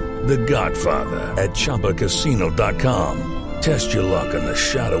 Introducing The Godfather at ChumbaCasino.com. Test your luck in the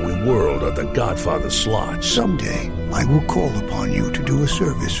shadowy world of The Godfather slot. Someday, I will call upon you to do a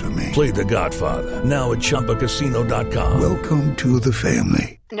service for me. Play The Godfather now at ChumbaCasino.com. Welcome to the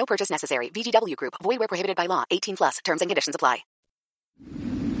family. No purchase necessary. VGW Group. Void where prohibited by law. 18+. Terms and conditions apply.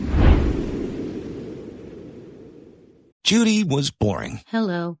 Judy was boring.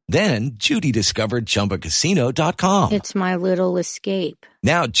 Hello. Then Judy discovered ChumbaCasino.com. It's my little escape.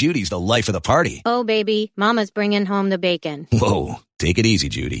 Now Judy's the life of the party. Oh, baby, mama's bringing home the bacon. Whoa, take it easy,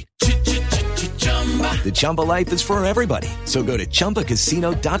 Judy. The Chumba life is for everybody. So go to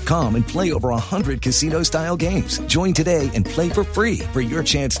ChumbaCasino.com and play over 100 casino-style games. Join today and play for free for your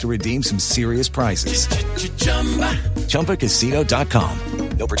chance to redeem some serious prizes. ChumbaCasino.com.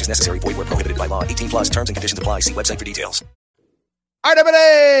 No purchase necessary. Void where prohibited by law. 18+ terms and conditions apply. See website for details. All right,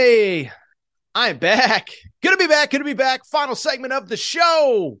 everybody. I'm back. Good to be back. Final segment of the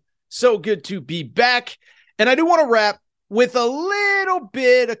show. So good to be back. And I do want to wrap with a little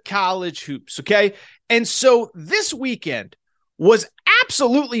bit of college hoops, okay? And so this weekend was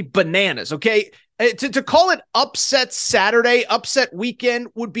absolutely bananas, okay? To call it upset Saturday, upset weekend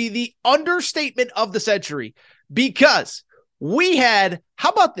would be the understatement of the century, because we had, how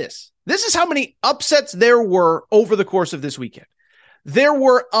about this? This is how many upsets there were over the course of this weekend. There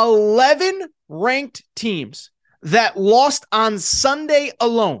were 11 ranked teams that lost on Saturday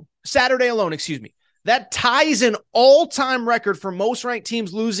alone. That ties an all-time record for most ranked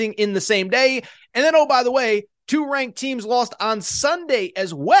teams losing in the same day. And then, oh, by the way, 2 ranked teams lost on Sunday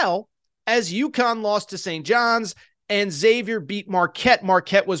as well, as UConn lost to St. John's and Xavier beat Marquette.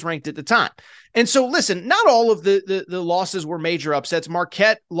 Marquette was ranked at the time. And so, listen, not all of the losses were major upsets.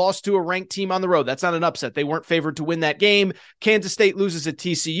 Marquette lost to a ranked team on the road. That's not an upset. They weren't favored to win that game. Kansas State loses at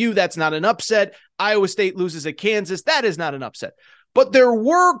TCU. That's not an upset. Iowa State loses at Kansas. That is not an upset. But there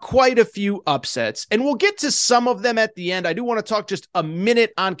were quite a few upsets, and we'll get to some of them at the end. I do want to talk just a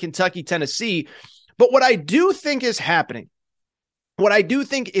minute on Kentucky, Tennessee. But what I do think is happening, what I do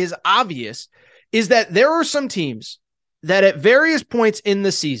think is obvious, is that there are some teams that at various points in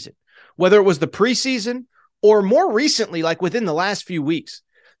the season, whether it was the preseason or more recently, like within the last few weeks,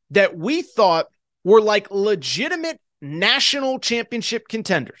 that we thought were like legitimate national championship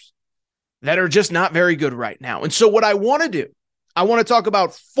contenders that are just not very good right now. And so what I want to do, I want to talk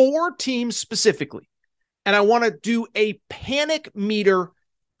about 4 teams specifically, and I want to do a panic meter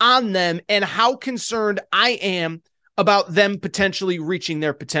on them and how concerned I am about them potentially reaching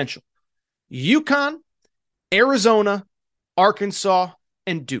their potential. UConn, Arizona, Arkansas,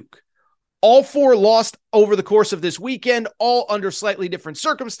 and Duke. All 4 lost over the course of this weekend, all under slightly different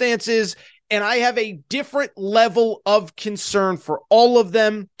circumstances, and I have a different level of concern for all of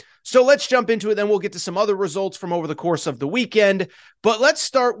them. So let's jump into it, then we'll get to some other results from over the course of the weekend. But let's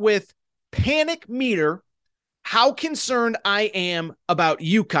start with panic meter, how concerned I am about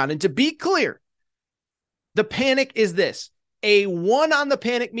UConn. And to be clear, the panic is this. A 1 on the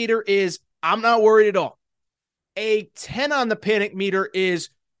panic meter is I'm not worried at all. A 10 on the panic meter is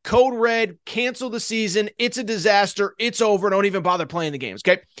code red, cancel the season, it's a disaster, it's over, don't even bother playing the games,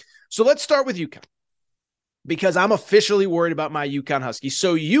 okay? So let's start with UConn, because I'm officially worried about my UConn Huskies.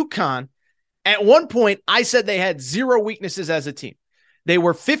 So UConn, at one point, I said they had 0 weaknesses as a team. They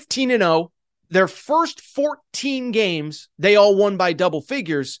were 15-0. Their first 14 games, they all won by double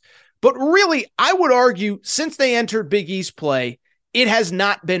figures. But really, I would argue, since they entered Big East play, it has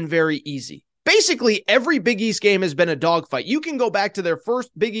not been very easy. Basically, every Big East game has been a dogfight. You can go back to their first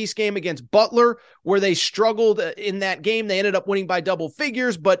Big East game against Butler, where they struggled in that game. They ended up winning by double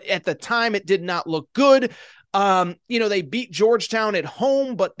figures, but at the time, it did not look good. They beat Georgetown at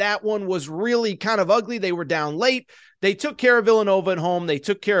home, but that one was really kind of ugly. They were down late. They took care of Villanova at home. They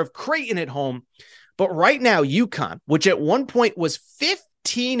took care of Creighton at home. But right now, UConn, which at one point was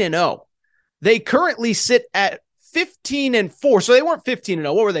 15-0, they currently sit at 15-4. So they weren't 15-0.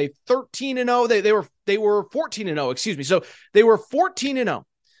 What were they? 13-0. They were 14-0. Excuse me. So they were 14-0.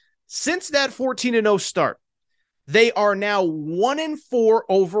 Since that 14-0 start, they are now 1-4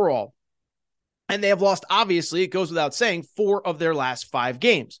 overall. And they have lost, obviously, it goes without saying, 4 of their last 5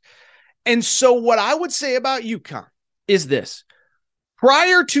 games. And so what I would say about UConn is this.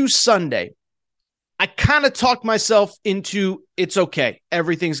 Prior to Sunday, I kind of talked myself into it's okay.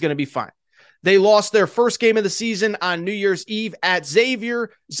 Everything's going to be fine. They lost their first game of the season on New Year's Eve at Xavier.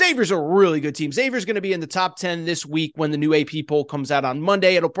 Xavier's a really good team. Xavier's going to be in the top 10 this week when the new AP poll comes out on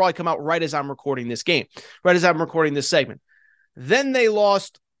Monday. It'll probably come out right as I'm recording this segment. Then they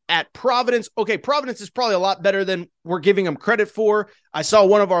lost at Providence. Okay, Providence is probably a lot better than we're giving them credit for. I saw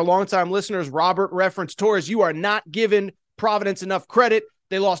one of our longtime listeners, Robert, reference Torres. You are not giving Providence enough credit.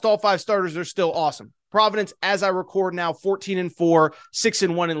 They lost all 5 starters. They're still awesome. Providence, as I record now, 14-4,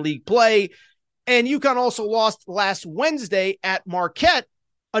 6-1 in league play. And UConn also lost last Wednesday at Marquette,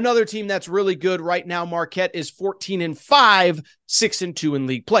 another team that's really good right now. Marquette is 14-5, 6-2 in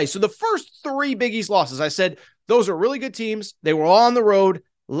league play. So the first 3 Big East losses, I said, those are really good teams. They were all on the road.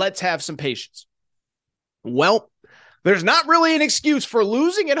 Let's have some patience. Well, There's not really an excuse for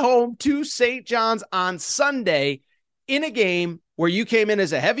losing at home to St. John's on Sunday in a game where you came in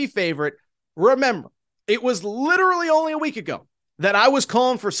as a heavy favorite. Remember, it was literally only a week ago that I was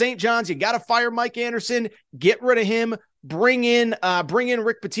calling for St. John's. You got to fire Mike Anderson, get rid of him, bring in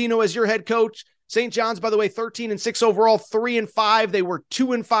Rick Pitino as your head coach. St. John's, by the way, 13-6 overall, 3-5. They were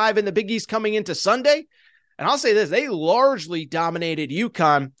 2-5 in the Big East coming into Sunday. And I'll say this, they largely dominated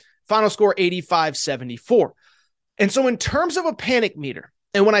UConn. Final score 85-74. And so in terms of a panic meter,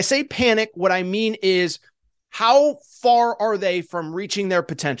 and when I say panic, what I mean is how far are they from reaching their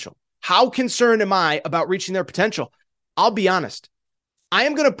potential? How concerned am I about reaching their potential? I'll be honest. I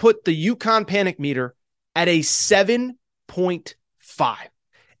am going to put the UConn panic meter at a 7.5.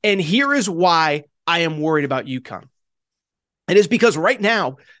 And here is why I am worried about UConn. It is because right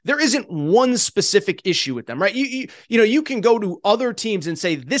now, there isn't one specific issue with them, right? You can go to other teams and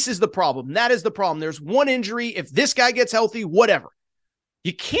say, this is the problem. That is the problem. There's one injury. If this guy gets healthy, whatever.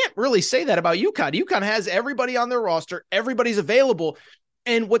 You can't really say that about UConn. UConn has everybody on their roster. Everybody's available.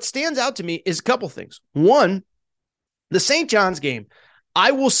 And what stands out to me is a couple things. One, the St. John's game,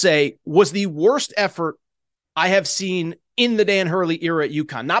 I will say, was the worst effort I have seen in the Dan Hurley era at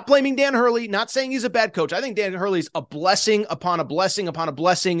UConn. Not blaming Dan Hurley, not saying he's a bad coach. I think Dan Hurley's a blessing upon a blessing upon a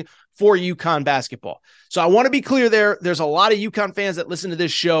blessing for UConn basketball. So I want to be clear there. There's a lot of UConn fans that listen to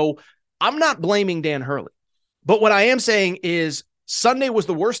this show. I'm not blaming Dan Hurley. But what I am saying is Sunday was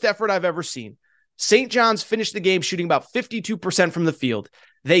the worst effort I've ever seen. St. John's finished the game shooting about 52% from the field.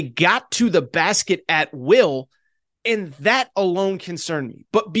 They got to the basket at will, and that alone concerned me.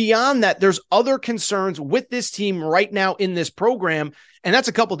 But beyond that, there's other concerns with this team right now in this program, and that's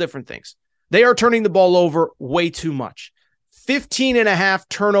a couple different things. They are turning the ball over way too much. 15.5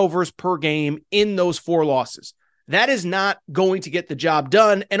 turnovers per game in those 4 losses. That is not going to get the job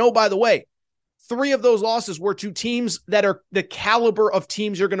done. And oh, by the way, 3 of those losses were to teams that are the caliber of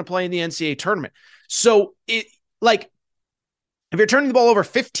teams you're going to play in the NCAA tournament. So if you're turning the ball over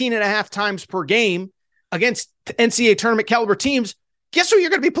 15.5 times per game against NCAA tournament caliber teams, guess who you're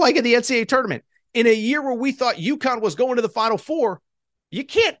going to be playing in the NCAA tournament? In a year where we thought UConn was going to the Final Four, you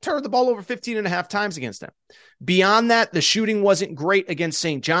can't turn the ball over 15.5 times against them. Beyond that, the shooting wasn't great against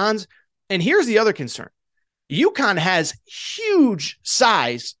St. John's. And here's the other concern. UConn has huge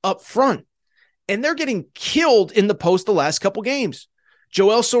size up front, and they're getting killed in the post the last couple games.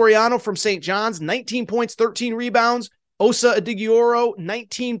 Joel Soriano from St. John's, 19 points, 13 rebounds. Osa Adigioro,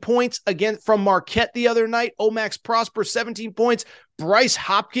 19 points again from Marquette the other night. Omax Prosper, 17 points. Bryce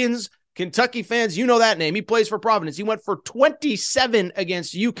Hopkins, Kentucky fans, you know that name. He plays for Providence. He went for 27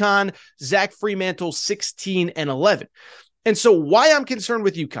 against UConn. Zach Fremantle, 16 and 11. And so why I'm concerned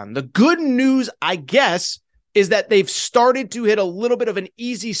with UConn, the good news, I guess, is that they've started to hit a little bit of an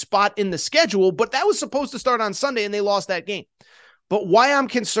easy spot in the schedule, but that was supposed to start on Sunday and they lost that game. But why I'm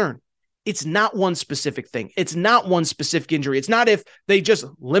concerned, it's not one specific thing. It's not one specific injury. It's not if they just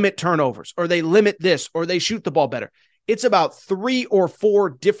limit turnovers or they limit this or they shoot the ball better. It's about 3 or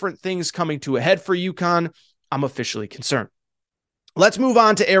 4 different things coming to a head for UConn. I'm officially concerned. Let's move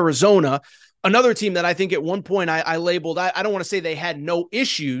on to Arizona, another team that I think at one point I labeled, I don't want to say they had no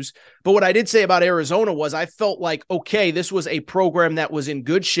issues, but what I did say about Arizona was I felt like, okay, this was a program that was in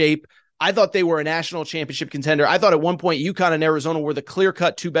good shape. I thought they were a national championship contender. I thought at one point UConn and Arizona were the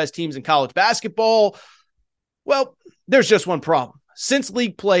clear-cut 2 best teams in college basketball. Well, there's just one problem. Since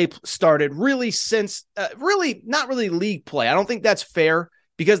league play started, not really league play. I don't think that's fair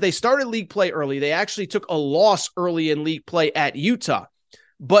because they started league play early. They actually took a loss early in league play at Utah.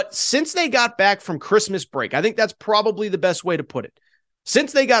 But since they got back from Christmas break, I think that's probably the best way to put it.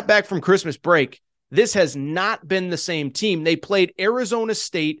 Since they got back from Christmas break, this has not been the same team. They played Arizona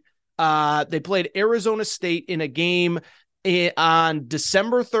State. They played Arizona State in a game on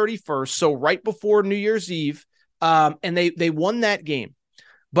December 31st, so right before New Year's Eve, and they won that game.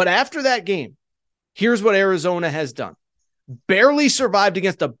 But after that game, here's what Arizona has done. Barely survived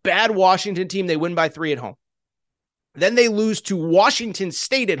against a bad Washington team. They win by 3 at home. Then they lose to Washington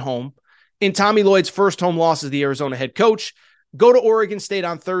State at home in Tommy Lloyd's first home loss as the Arizona head coach. Go to Oregon State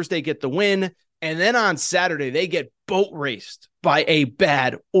on Thursday, get the win. And then on Saturday, they get boat raced by a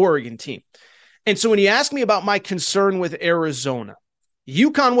bad Oregon team. And so when you ask me about my concern with Arizona,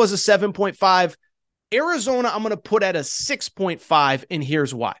 UConn was a 7.5. Arizona, I'm going to put at a 6.5, and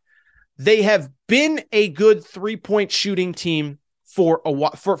here's why. They have been a good 3-point shooting team for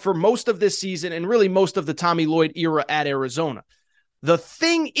most of this season and really most of the Tommy Lloyd era at Arizona. The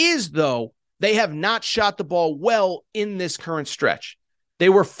thing is, though, they have not shot the ball well in this current stretch. They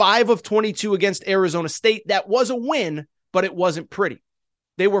were 5 of 22 against Arizona State. That was a win, but it wasn't pretty.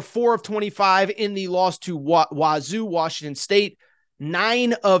 They were 4 of 25 in the loss to Wazoo, Washington State,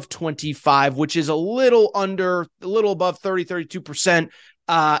 9 of 25, which is a little above 32%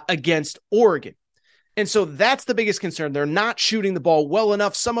 against Oregon. And so that's the biggest concern. They're not shooting the ball well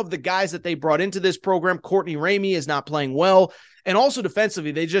enough. Some of the guys that they brought into this program, Courtney Ramey is not playing well. And also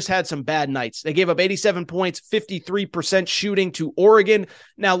defensively, they just had some bad nights. They gave up 87 points, 53% shooting to Oregon.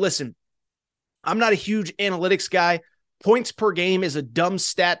 Now, listen, I'm not a huge analytics guy. Points per game is a dumb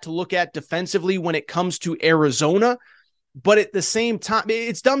stat to look at defensively when it comes to Arizona. But at the same time,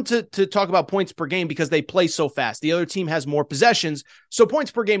 it's dumb to talk about points per game because they play so fast. The other team has more possessions, so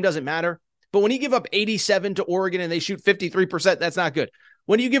points per game doesn't matter. But when you give up 87 to Oregon and they shoot 53%, that's not good.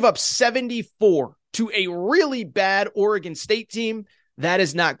 When you give up 74 to a really bad Oregon State team, that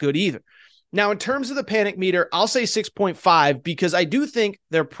is not good either. Now, in terms of the panic meter, I'll say 6.5 because I do think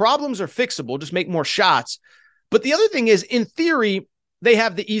their problems are fixable, just make more shots. But the other thing is, in theory, they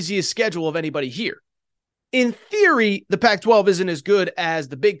have the easiest schedule of anybody here. In theory, the Pac-12 isn't as good as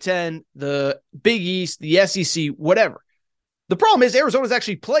the Big Ten, the Big East, the SEC, whatever. The problem is Arizona's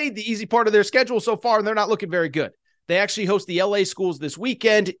actually played the easy part of their schedule so far, and they're not looking very good. They actually host the LA schools this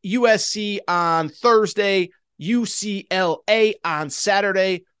weekend, USC on Thursday, UCLA on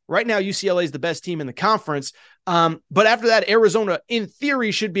Saturday. Right now, UCLA is the best team in the conference. But after that, Arizona, in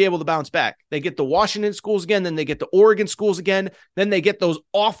theory, should be able to bounce back. They get the Washington schools again, then they get the Oregon schools again, then they get those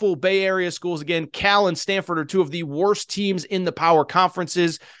awful Bay Area schools again. Cal and Stanford are 2 of the worst teams in the power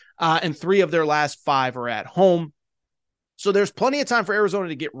conferences, and 3 of their last 5 are at home. So there's plenty of time for Arizona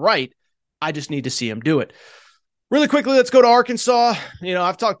to get right. I just need to see them do it. Really quickly, let's go to Arkansas. You know,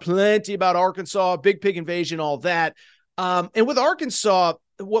 I've talked plenty about Arkansas, big pig invasion, all that. And with Arkansas,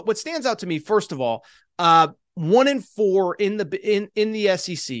 what stands out to me, first of all, 1-4 in the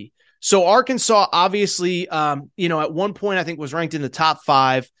SEC. So Arkansas, obviously, at one point I think was ranked in the top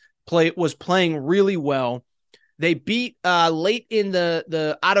 5. Was playing really well. They beat late in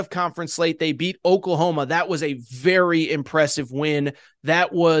the out of conference slate. They beat Oklahoma. That was a very impressive win.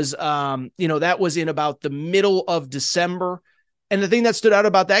 That was that was in about the middle of December. And the thing that stood out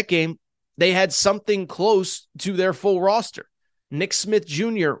about that game, they had something close to their full roster. Nick Smith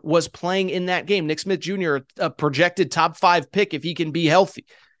Jr. was playing in that game. Nick Smith Jr., a projected top 5 pick if he can be healthy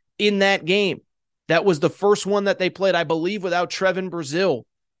in that game. That was the first one that they played, I believe, without Trevin Brazile,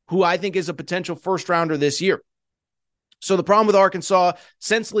 who I think is a potential first rounder this year. So the problem with Arkansas,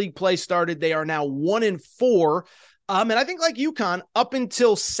 since league play started, they are now 1-4. And I think like UConn, up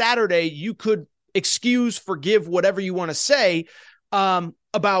until Saturday, you could forgive whatever you want to say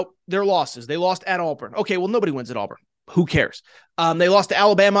about their losses. They lost at Auburn. Okay, well, nobody wins at Auburn. Who cares? They lost to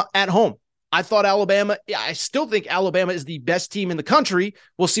Alabama at home. I still think Alabama is the best team in the country.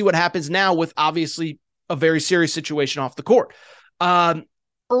 We'll see what happens now with obviously a very serious situation off the court.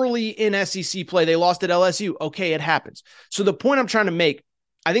 Early in SEC play, they lost at LSU. Okay, it happens. So the point I'm trying to make,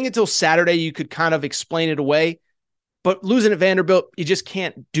 I think until Saturday, you could kind of explain it away, but losing at Vanderbilt, you just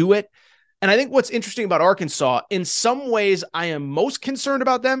can't do it. And I think what's interesting about Arkansas, in some ways, I am most concerned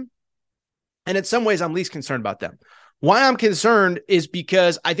about them, and in some ways, I'm least concerned about them. Why I'm concerned is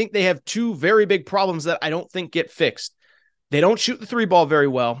because I think they have 2 very big problems that I don't think get fixed. They don't shoot the 3 ball very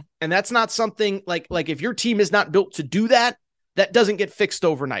well, and that's not something like if your team is not built to do that, that doesn't get fixed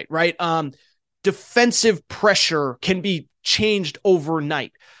overnight, right? Defensive pressure can be changed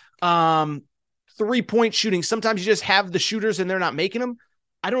overnight. 3-point shooting, sometimes you just have the shooters and they're not making them.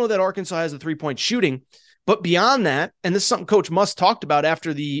 I don't know that Arkansas has the 3-point shooting, but beyond that, and this is something Coach Muss talked about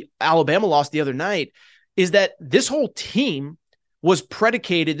after the Alabama loss the other night, is that this whole team was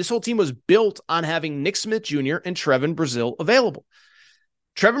built on having Nick Smith Jr. and Trevin Brazile available.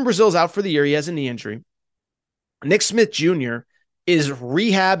 Trevin Brazile's out for the year. He has a knee injury. Nick Smith Jr. is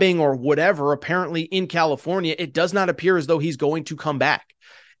rehabbing or whatever, apparently in California. It does not appear as though he's going to come back.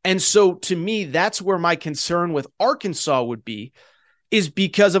 And so to me, that's where my concern with Arkansas would be, is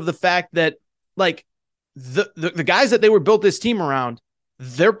because of the fact that like the guys that they were built this team around,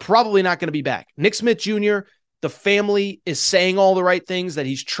 they're probably not going to be back. Nick Smith Jr., the family is saying all the right things, that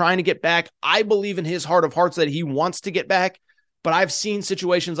he's trying to get back. I believe in his heart of hearts that he wants to get back, but I've seen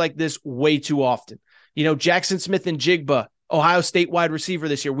situations like this way too often. You know, Jackson Smith and Jigba, Ohio State wide receiver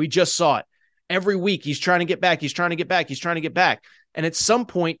this year, we just saw it. Every week he's trying to get back. He's trying to get back. He's trying to get back. And at some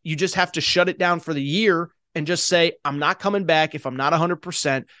point, you just have to shut it down for the year and just say, I'm not coming back if I'm not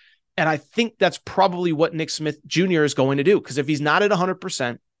 100%. And I think that's probably what Nick Smith Jr. is going to do, because if he's not at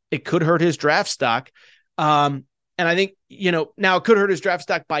 100%, it could hurt his draft stock. And I think, now it could hurt his draft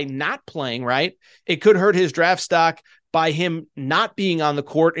stock by not playing, right? It could hurt his draft stock by him not being on the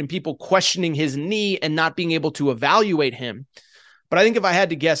court and people questioning his knee and not being able to evaluate him. But I think if I had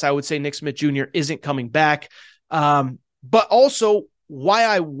to guess, I would say Nick Smith Jr. isn't coming back. But also why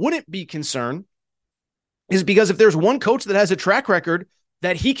I wouldn't be concerned is because if there's one coach that has a track record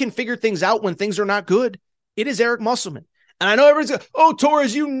that he can figure things out when things are not good, it is Eric Musselman. And I know everyone's like, oh,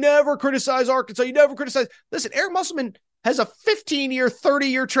 Torres, you never criticize Arkansas. You never criticize. Listen, Eric Musselman has a 15-year,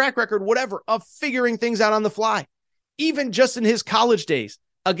 30-year track record, whatever, of figuring things out on the fly. Even just in his college days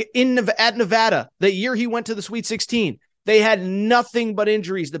at Nevada, the year he went to the Sweet 16, they had nothing but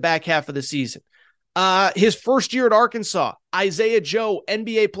injuries the back half of the season. His first year at Arkansas, Isaiah Joe,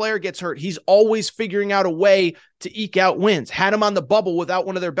 NBA player, gets hurt. He's always figuring out a way to eke out wins. Had him on the bubble without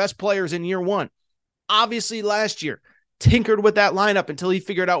one of their best players in year one. Obviously, last year, tinkered with that lineup until he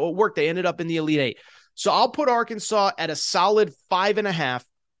figured out what worked. They ended up in the Elite Eight. So I'll put Arkansas at a solid 5.5,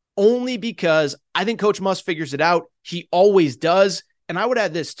 only because I think Coach Muss figures it out. He always does. And I would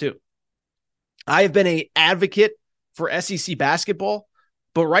add this too. I have been an advocate for SEC basketball,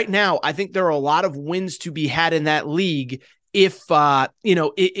 but right now I think there are a lot of wins to be had in that league if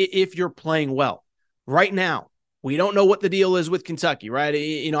you're playing well. Right now, we don't know what the deal is with Kentucky, right?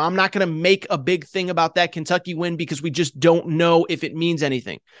 I'm not going to make a big thing about that Kentucky win because we just don't know if it means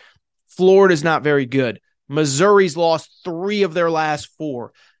anything. Florida's not very good. Missouri's lost 3 of their last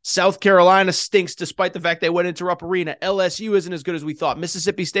 4. South Carolina stinks despite the fact they went into Rupp Arena. LSU isn't as good as we thought.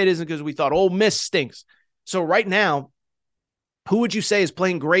 Mississippi State isn't as good as we thought. Ole Miss stinks. So right now, who would you say is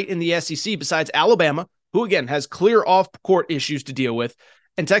playing great in the SEC besides Alabama, who again has clear off-court issues to deal with,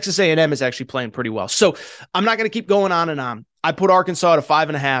 and Texas A&M is actually playing pretty well. So I'm not going to keep going on and on. I put Arkansas at a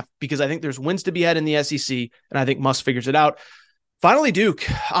 5.5 because I think there's wins to be had in the SEC, and I think Muss figures it out. Finally, Duke.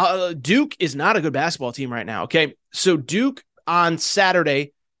 Duke is not a good basketball team right now, okay? So Duke on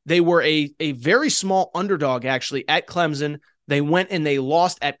Saturday, they were a very small underdog, actually, at Clemson. They went and they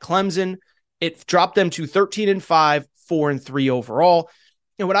lost at Clemson. It dropped them to 13-5, 4-3 overall.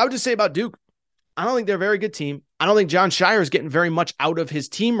 And what I would just say about Duke, I don't think they're a very good team. I don't think Jon Scheyer is getting very much out of his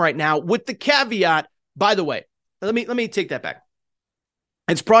team right now, with the caveat, by the way, let me take that back.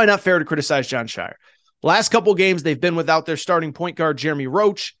 It's probably not fair to criticize Jon Scheyer. Last couple games, they've been without their starting point guard, Jeremy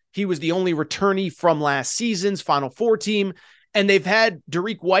Roach. He was the only returnee from last season's Final Four team. And they've had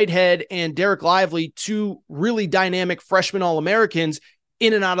Dariq Whitehead and Derek Lively, 2 really dynamic freshman All-Americans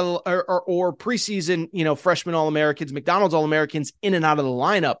in and out of or preseason, freshman All-Americans, McDonald's All-Americans in and out of the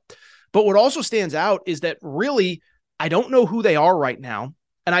lineup. But what also stands out is that really, I don't know who they are right now.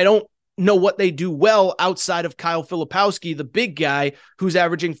 And I don't know what they do well outside of Kyle Filipowski, the big guy who's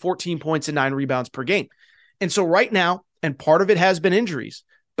averaging 14 points and 9 rebounds per game. And so right now, and part of it has been injuries,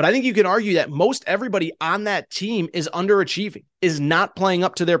 but I think you can argue that most everybody on that team is underachieving, is not playing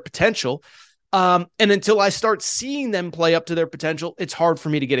up to their potential. And until I start seeing them play up to their potential, it's hard for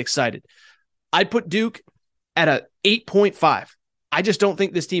me to get excited. I put Duke at a 8.5. I just don't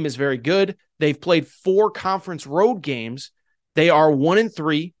think this team is very good. They've played 4 conference road games. They are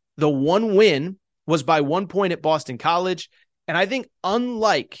 1-3. The one win was by 1 point at Boston College. And I think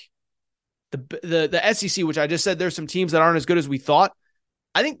unlike the SEC, which I just said there's some teams that aren't as good as we thought,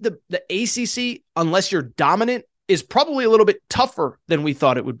 I think the ACC, unless you're dominant, is probably a little bit tougher than we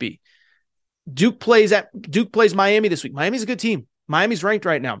thought it would be. Duke plays Miami this week. Miami's a good team. Miami's ranked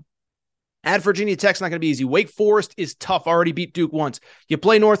right now. At Virginia Tech's not going to be easy. Wake Forest is tough. Already beat Duke once. You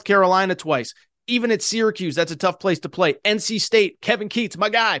play North Carolina twice. Even at Syracuse, that's a tough place to play. NC State, Kevin Keatts, my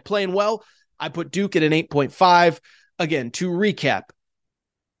guy, playing well. I put Duke at an 8.5. Again, to recap,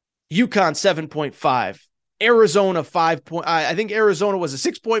 UConn 7.5. Arizona 5. I think Arizona was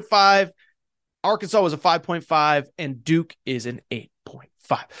a 6.5. Arkansas was a 5.5. And Duke is an 8.5.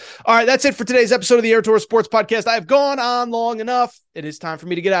 All right, that's it for today's episode of the Aaron Torres Sports Podcast. I have gone on long enough. It is time for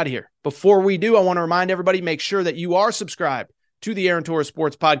me to get out of here. Before we do, I want to remind everybody, make sure that you are subscribed to the Aaron Torres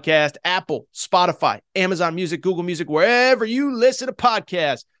Sports Podcast, Apple, Spotify, Amazon Music, Google Music, wherever you listen to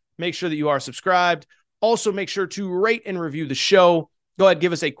podcasts. Make sure that you are subscribed. Also, make sure to rate and review the show. Go ahead,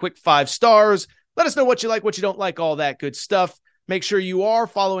 give us a quick 5 stars. Let us know what you like, what you don't like, all that good stuff. Make sure you are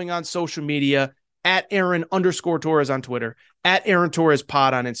following on social media at Aaron_Torres on Twitter, at Aaron Torres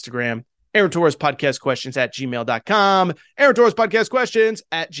Pod on Instagram, Aaron Torres Podcast Questions at gmail.com, Aaron Torres Podcast Questions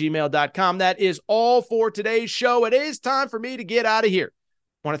at gmail.com. That is all for today's show. It is time for me to get out of here.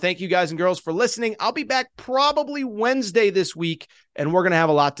 I want to thank you guys and girls for listening. I'll be back probably Wednesday this week, and we're going to have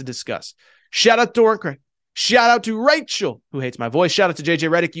a lot to discuss. Shout out to Doran Craig. Shout out to Rachel, who hates my voice. Shout out to JJ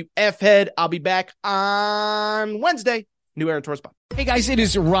Redick, you F-head. I'll be back on Wednesday. New Aaron Torres Pod. Hey, guys, it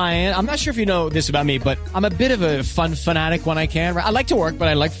is Ryan. I'm not sure if you know this about me, but I'm a bit of a fun fanatic when I can. I like to work, but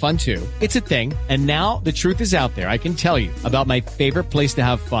I like fun, too. It's a thing. And now the truth is out there. I can tell you about my favorite place to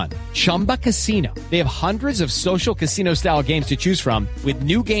have fun. Chumba Casino. They have hundreds of social casino-style games to choose from with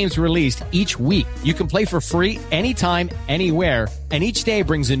new games released each week. You can play for free anytime, anywhere, and each day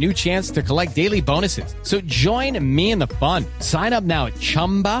brings a new chance to collect daily bonuses. So join me in the fun. Sign up now at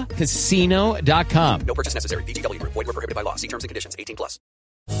ChumbaCasino.com. No purchase necessary. VGW Group. Void where prohibited by law. See terms and conditions. 18+.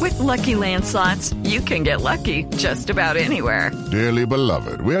 With Lucky Land Slots, you can get lucky just about anywhere. Dearly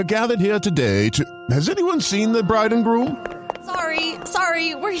beloved, we are gathered here today to... Has anyone seen the bride and groom?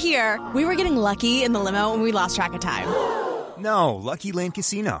 Sorry, we're here. We were getting lucky in the limo and we lost track of time. No, Lucky Land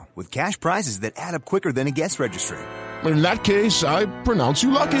Casino, with cash prizes that add up quicker than a guest registry. In that case, I pronounce you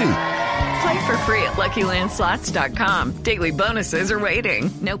lucky. Play for free at LuckyLandSlots.com. Daily bonuses are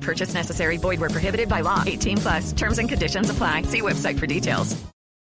waiting. No purchase necessary. Void where prohibited by law. 18+. Terms and conditions apply. See website for details.